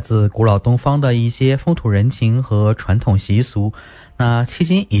了来自古老东方的一些风土人情和传统习俗，那迄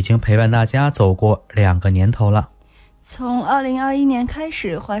今已经陪伴大家走过2个年头了。从2021年开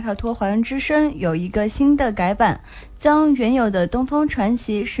始，怀卡托华人之声有一个新的改版，将原有的东方传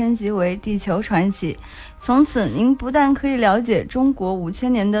奇升级为地球传奇。从此您不但可以了解中国5000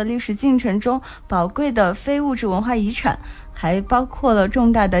年的历史进程中宝贵的非物质文化遗产，还包括了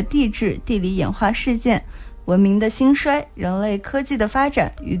重大的地质、地理演化事件、文明的兴衰、人类科技的发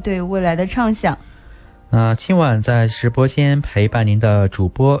展与对未来的畅想。那今晚在直播间陪伴您的主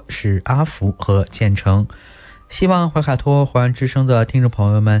播是阿福和建成，希望怀卡托华人之声的听众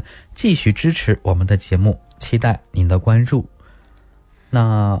朋友们继续支持我们的节目，期待您的关注。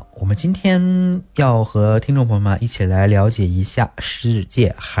那我们今天要和听众朋友们一起来了解一下世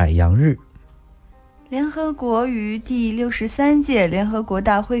界海洋日。联合国于第63届联合国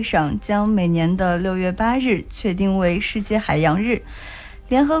大会上将每年的6月8日确定为世界海洋日。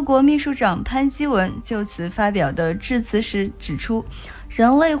联合国秘书长潘基文就此发表的致辞时指出，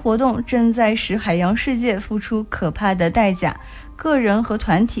人类活动正在使海洋世界付出可怕的代价，个人和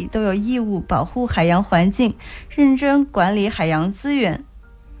团体都有义务保护海洋环境，认真管理海洋资源。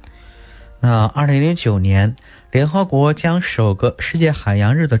那2009年，联合国将首个世界海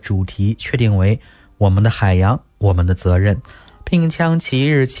洋日的主题确定为我们的海洋，我们的责任，并将其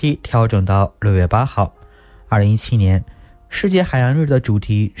日期调整到6月8号。2017年，世界海洋日的主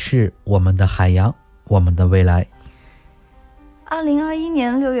题是我们的海洋，我们的未来。2021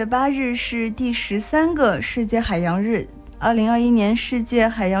年6月8日是第13个世界海洋日。2021年世界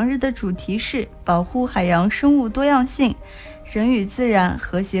海洋日的主题是保护海洋生物多样性，人与自然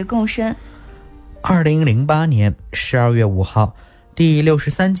和谐共生。2008年12月5号，第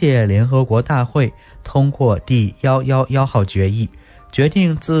63届联合国大会通过第111号决议，决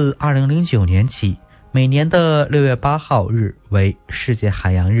定自2009年起，每年的6月8号日为世界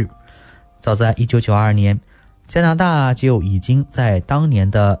海洋日。早在1992年，加拿大就已经在当年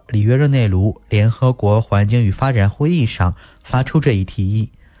的里约热内卢联合国环境与发展会议上发出这一提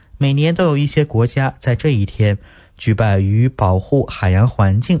议。每年都有一些国家在这一天举办与保护海洋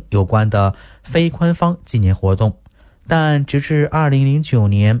环境有关的非官方纪念活动，但直至2009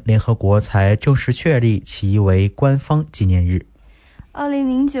年，联合国才正式确立其为官方纪念日。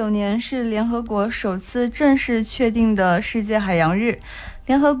2009年是联合国首次正式确定的世界海洋日。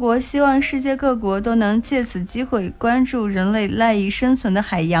联合国希望世界各国都能借此机会关注人类赖以生存的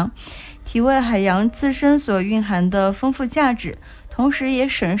海洋，体味海洋自身所蕴含的丰富价值，同时也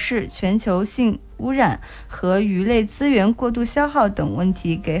审视全球性污染和鱼类资源过度消耗等问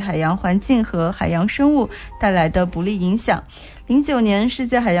题给海洋环境和海洋生物带来的不利影响。09年世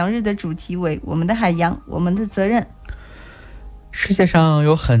界海洋日的主题为我们的海洋，我们的责任。世界上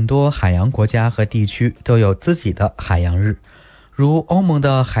有很多海洋国家和地区都有自己的海洋日，如欧盟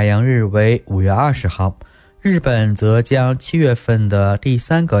的海洋日为5月20号，日本则将7月份的第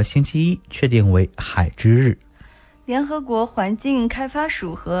3个星期一确定为海之日。联合国环境开发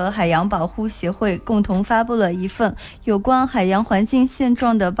署和海洋保护协会共同发布了一份有关海洋环境现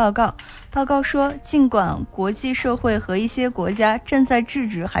状的报告。报告说，尽管国际社会和一些国家正在制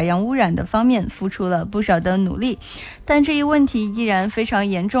止海洋污染的方面付出了不少的努力，但这一问题依然非常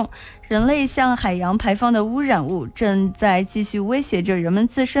严重。人类向海洋排放的污染物正在继续威胁着人们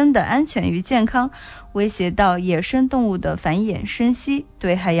自身的安全与健康，威胁到野生动物的繁衍生息，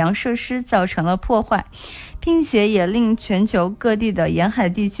对海洋设施造成了破坏，并且也令全球各地的沿海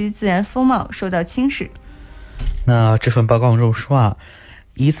地区自然风貌受到侵蚀。那这份报告中说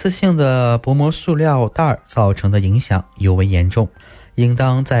一次性的薄膜塑料袋造成的影响尤为严重，应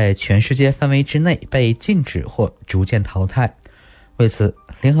当在全世界范围之内被禁止或逐渐淘汰。为此，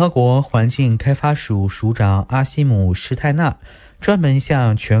联合国环境开发署署长阿西姆·施泰纳专门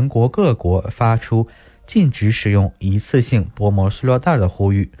向全国各国发出禁止使用一次性薄膜塑料袋的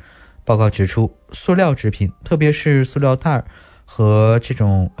呼吁。报告指出，塑料制品，特别是塑料袋和这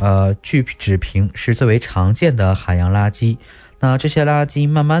种聚酯瓶是最为常见的海洋垃圾。那这些垃圾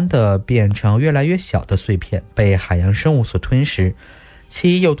慢慢的变成越来越小的碎片，被海洋生物所吞食，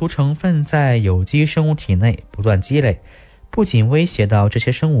其有毒成分在有机生物体内不断积累，不仅威胁到这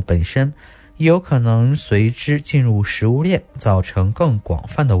些生物本身，也有可能随之进入食物链，造成更广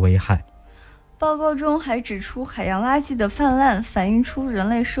泛的危害。报告中还指出，海洋垃圾的泛滥反映出人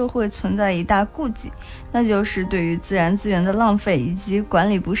类社会存在一大痼疾，那就是对于自然资源的浪费以及管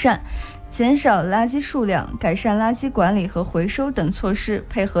理不善。减少垃圾数量，改善垃圾管理和回收等措施，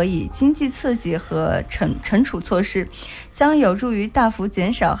配合以经济刺激和惩处措施，将有助于大幅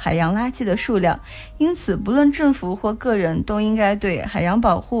减少海洋垃圾的数量。因此，不论政府或个人都应该对海洋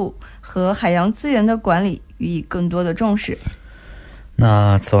保护和海洋资源的管理予以更多的重视。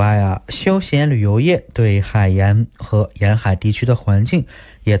那此外休闲旅游业对海洋和沿海地区的环境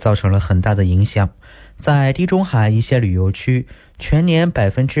也造成了很大的影响。在地中海一些旅游区，全年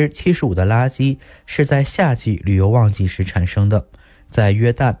 75% 的垃圾是在夏季旅游旺季时产生的。在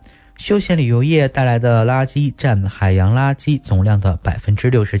约旦，休闲旅游业带来的垃圾占海洋垃圾总量的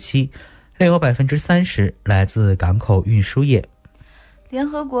 67%， 另有 30% 来自港口运输业。联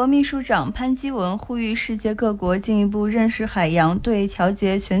合国秘书长潘基文呼吁世界各国进一步认识海洋对调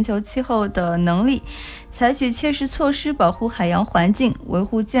节全球气候的能力，采取切实措施保护海洋环境，维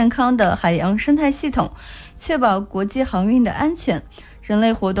护健康的海洋生态系统，确保国际航运的安全。人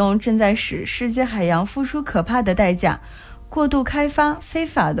类活动正在使世界海洋付出可怕的代价。过度开发、非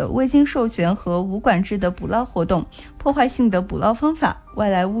法的未经授权和无管制的捕捞活动、破坏性的捕捞方法、外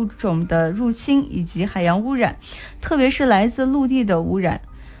来物种的入侵以及海洋污染，特别是来自陆地的污染，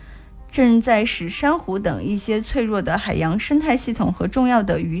正在使珊瑚等一些脆弱的海洋生态系统和重要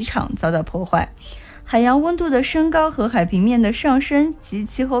的渔场遭到破坏。海洋温度的升高和海平面的上升及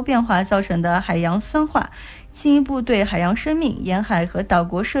气候变化造成的海洋酸化，进一步对海洋生命、沿海和岛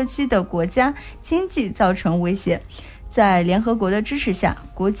国社区的国家经济造成威胁。在联合国的支持下，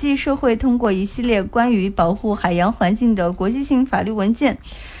国际社会通过一系列关于保护海洋环境的国际性法律文件，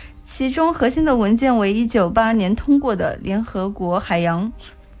其中核心的文件为1982年通过的联合国海洋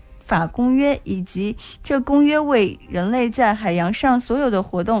法公约，以及这公约为人类在海洋上所有的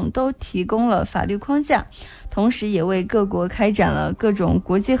活动都提供了法律框架，同时也为各国开展了各种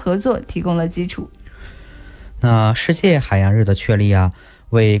国际合作提供了基础。那世界海洋日的确立啊，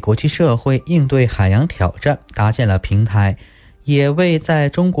为国际社会应对海洋挑战搭建了平台，也为在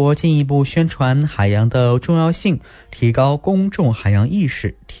中国进一步宣传海洋的重要性、提高公众海洋意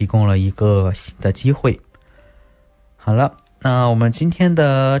识提供了一个新的机会。好了，那我们今天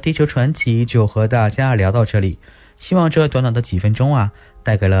的地球传奇就和大家聊到这里，希望这短短的几分钟啊，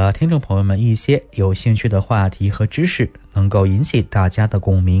带给了听众朋友们一些有兴趣的话题和知识，能够引起大家的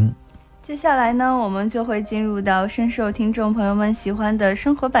共鸣。接下来呢，我们就会进入到深受听众朋友们喜欢的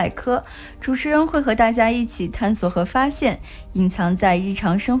生活百科，主持人会和大家一起探索和发现隐藏在日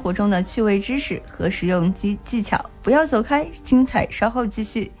常生活中的趣味知识和实用技巧。不要走开，精彩稍后继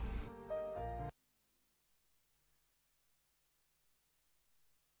续。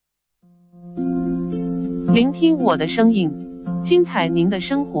聆听我的声音，精彩您的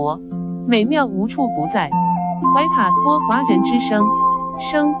生活，美妙无处不在。怀卡托华人之声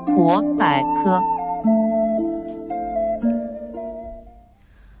生活百科。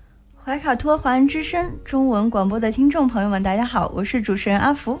怀卡托华人之声中文广播的听众朋友们，大家好，我是主持人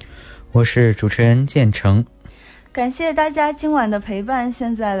阿福，我是主持人建成。感谢大家今晚的陪伴，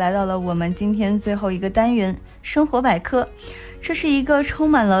现在来到了我们今天最后一个单元生活百科。这是一个充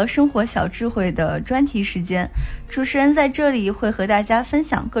满了生活小智慧的专题时间，主持人在这里会和大家分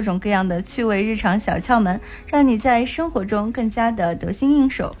享各种各样的趣味日常小窍门，让你在生活中更加的得心应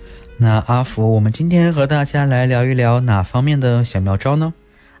手。那阿福，我们今天和大家来聊一聊哪方面的小妙招呢？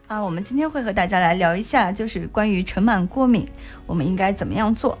我们今天会和大家来聊一下，就是关于尘螨过敏，我们应该怎么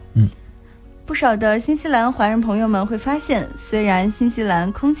样做？不少的新西兰华人朋友们会发现，虽然新西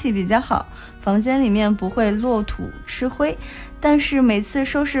兰空气比较好，房间里面不会落土吃灰，但是每次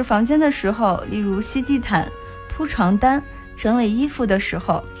收拾房间的时候，例如吸地毯、铺床单、整理衣服的时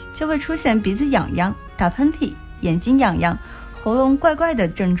候，就会出现鼻子痒痒、打喷嚏、眼睛痒痒、喉咙怪怪的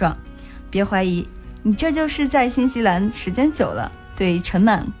症状。别怀疑，你这就是在新西兰时间久了，对尘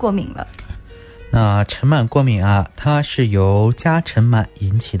螨过敏了。那尘螨过敏啊，它是由家尘螨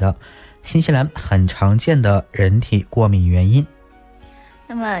引起的，新西兰很常见的人体过敏原因。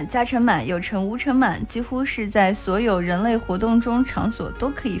那么家尘螨又称无尘螨，几乎是在所有人类活动中场所都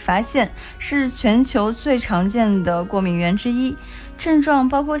可以发现，是全球最常见的过敏源之一。症状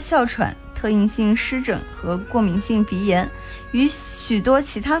包括哮喘、特应性湿疹和过敏性鼻炎。与许多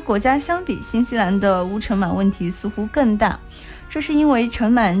其他国家相比，新西兰的无尘螨问题似乎更大。这是因为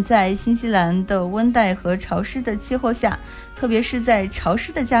尘螨在新西兰的温带和潮湿的气候下，特别是在潮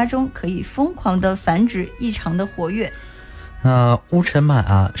湿的家中，可以疯狂地繁殖，异常的活跃。那乌尘螨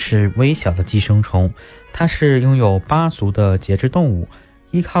啊，是微小的寄生虫，它是拥有8足的节肢动物，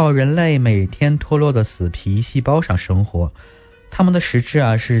依靠人类每天脱落的死皮细胞上生活。它们的实质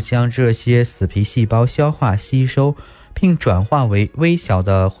啊，是将这些死皮细胞消化吸收，并转化为微小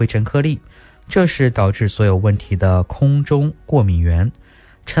的灰尘颗粒，这是导致所有问题的空中过敏源。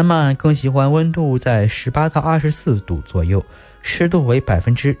尘螨更喜欢温度在18到24度左右，湿度为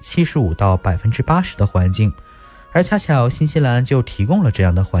75%到80%的环境，而恰巧新西兰就提供了这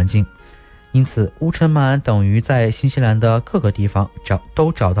样的环境，因此乌尘螨等于在新西兰的各个地方都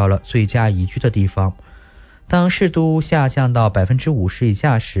找到了最佳宜居的地方。当湿度下降到50%以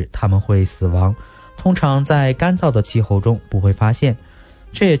下时，它们会死亡，通常在干燥的气候中不会发现。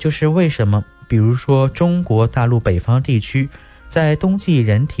这也就是为什么比如说中国大陆北方地区在冬季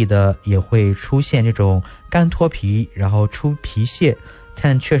人体的也会出现这种干脱皮然后出皮屑，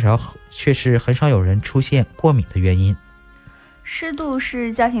但却是很少有人出现过敏的原因。湿度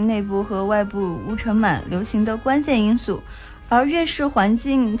是家庭内部和外部无尘螨流行的关键因素，而越是环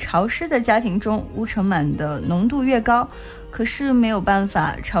境潮湿的家庭中，无尘螨的浓度越高。可是没有办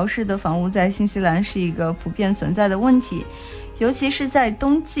法，潮湿的房屋在新西兰是一个普遍存在的问题，尤其是在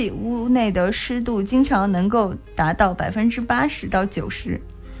冬季，屋内的湿度经常能够达到80%到90%。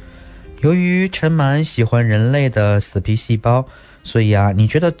由于尘螨喜欢人类的死皮细胞，所以啊，你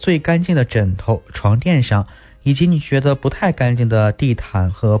觉得最干净的枕头、床垫上，以及你觉得不太干净的地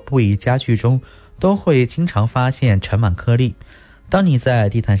毯和布艺家具中，都会经常发现尘螨颗粒。当你在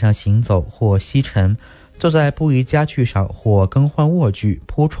地毯上行走或吸尘，坐在布艺家具上或更换卧具、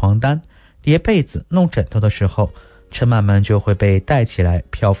铺床单、叠被子、弄枕头的时候，尘螨们就会被带起来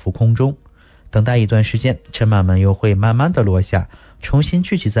漂浮空中。等待一段时间，尘螨们又会慢慢的落下，重新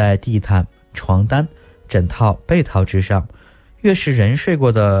聚集在地毯、床单、枕套、被套之上。越是人睡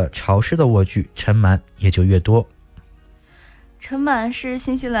过的潮湿的卧具，尘螨也就越多。尘螨是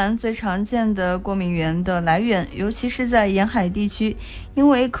新西兰最常见的过敏源的来源，尤其是在沿海地区，因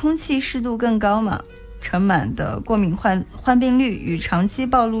为空气湿度更高嘛。尘螨的过敏患病率与长期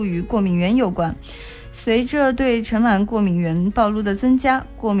暴露于过敏源有关。随着对尘螨过敏源暴露的增加，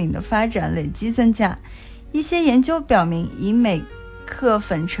过敏的发展累积增加。一些研究表明，以每克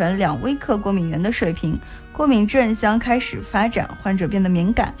粉尘2微克过敏源的水平，过敏症将开始发展，患者变得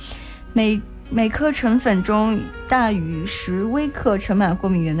敏感。每克尘粉中大于10微克尘螨过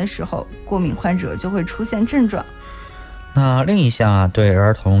敏源的时候，过敏患者就会出现症状。那另一项对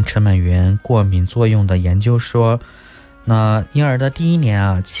儿童尘螨源过敏作用的研究说，那婴儿的第1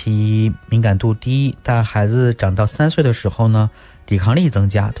年其敏感度低，但孩子长到3岁的时候呢，抵抗力增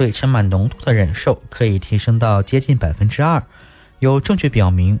加，对尘螨浓度的忍受可以提升到接近 2%。 有证据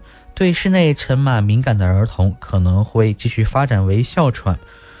表明，对室内尘螨敏感的儿童可能会继续发展为哮喘，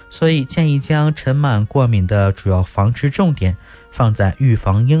所以建议将尘螨过敏的主要防治重点放在预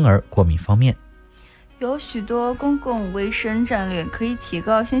防婴儿过敏方面。有许多公共卫生战略可以提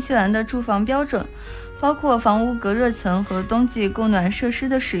高新西兰的住房标准，包括房屋隔热层和冬季供暖设施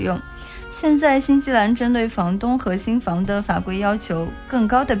的使用。现在新西兰针对房东和新房的法规要求更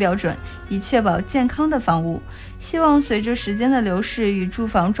高的标准，以确保健康的房屋。希望随着时间的流逝，与住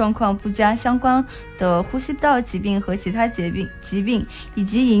房状况不佳相关的呼吸道疾病和其他疾病，以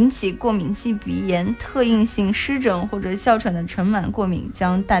及引起过敏性鼻炎、特应性湿疹或者哮喘的尘螨过敏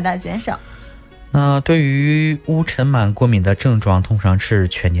将大大减少。那对于污尘螨过敏的症状通常是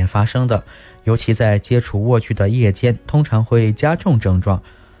全年发生的，尤其在接触卧具的夜间通常会加重症状。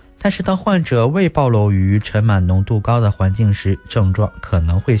但是当患者未暴露于尘螨浓度高的环境时，症状可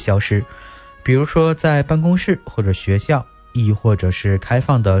能会消失。比如说在办公室或者学校，亦或者是开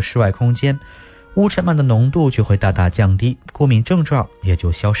放的室外空间，污尘螨的浓度就会大大降低，过敏症状也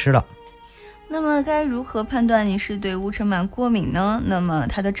就消失了。那么该如何判断你是对污尘螨过敏呢？那么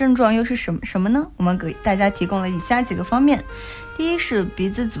它的症状又是什么呢？我们给大家提供了以下几个方面。第一是鼻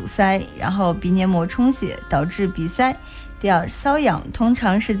子阻塞，然后鼻黏膜充血导致鼻塞。第二，瘙痒通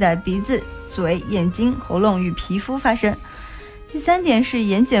常是在鼻子、嘴、眼睛、喉咙与皮肤发生。第三点是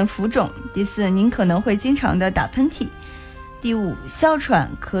眼睑浮肿。第四，您可能会经常的打喷嚏。第五，哮喘、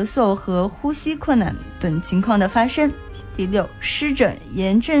咳嗽和呼吸困难等情况的发生。第六，湿疹、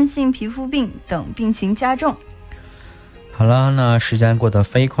炎症性皮肤病等病情加重。好了，那时间过得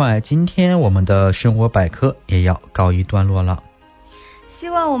飞快，今天我们的生活百科也要告一段落了。希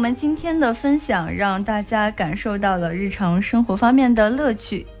望我们今天的分享让大家感受到了日常生活方面的乐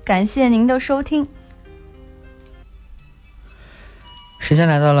趣。感谢您的收听。时间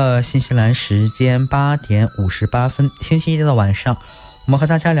来到了新西兰时间8点58分，星期一的晚上，我们和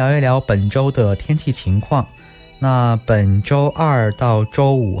大家聊一聊本周的天气情况。那本周2到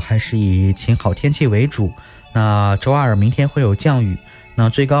周5还是以晴好天气为主，那周2明天会有降雨，那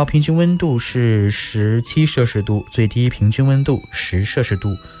最高平均温度是17摄氏度，最低平均温度10摄氏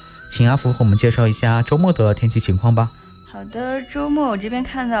度。请阿福和我们介绍一下周末的天气情况吧。好的，周末我这边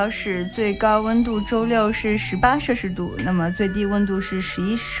看到是最高温度周六是18摄氏度，那么最低温度是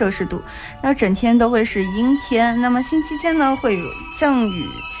11摄氏度，那整天都会是阴天。那么星期天呢会有降雨，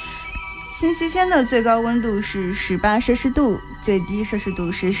星期天的最高温度是18摄氏度，最低摄氏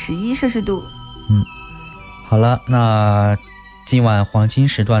度是11摄氏度。好了，那今晚黄金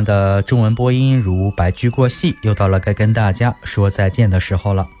时段的中文播音如白驹过隙，又到了该跟大家说再见的时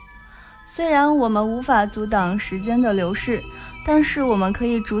候了。虽然我们无法阻挡时间的流逝，但是我们可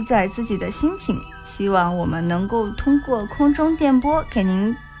以主宰自己的心情。希望我们能够通过空中电波给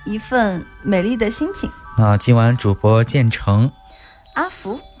您一份美丽的心情。那今晚主播建成、阿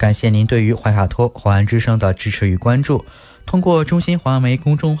福，感谢您对于怀卡托华安之声的支持与关注。通过中新华媒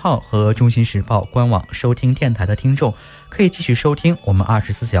公众号和中新时报官网收听电台的听众，可以继续收听我们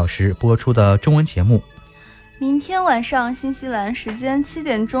24小时播出的中文节目。明天晚上新西兰时间7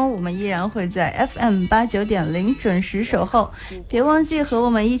点钟，我们依然会在 FM 89.0准時守候，别忘記和我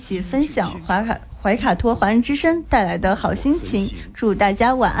們一起分享懷卡托華人之聲帶來的好心情。祝大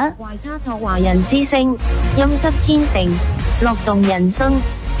家晚安。懷卡托華人之聲，音質天成，樂動人生，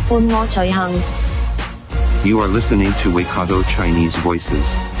伴我隨行。You are listening to Waikato Chinese Voices.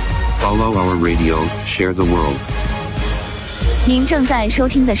 Follow our radio, share the world. 您正在收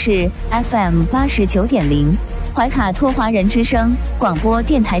听的是 FM 89.0怀卡托华人之声广播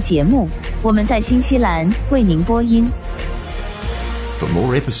电台节目，我们在新西兰为您播音。For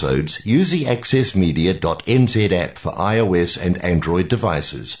more episodes, use the accessmedia.nz app for iOS and Android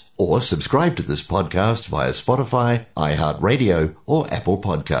devices, or subscribe to this podcast via Spotify, iHeartRadio, or Apple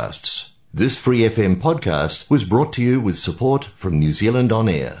Podcasts. This Free FM podcast was brought to you with support from New Zealand On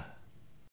Air.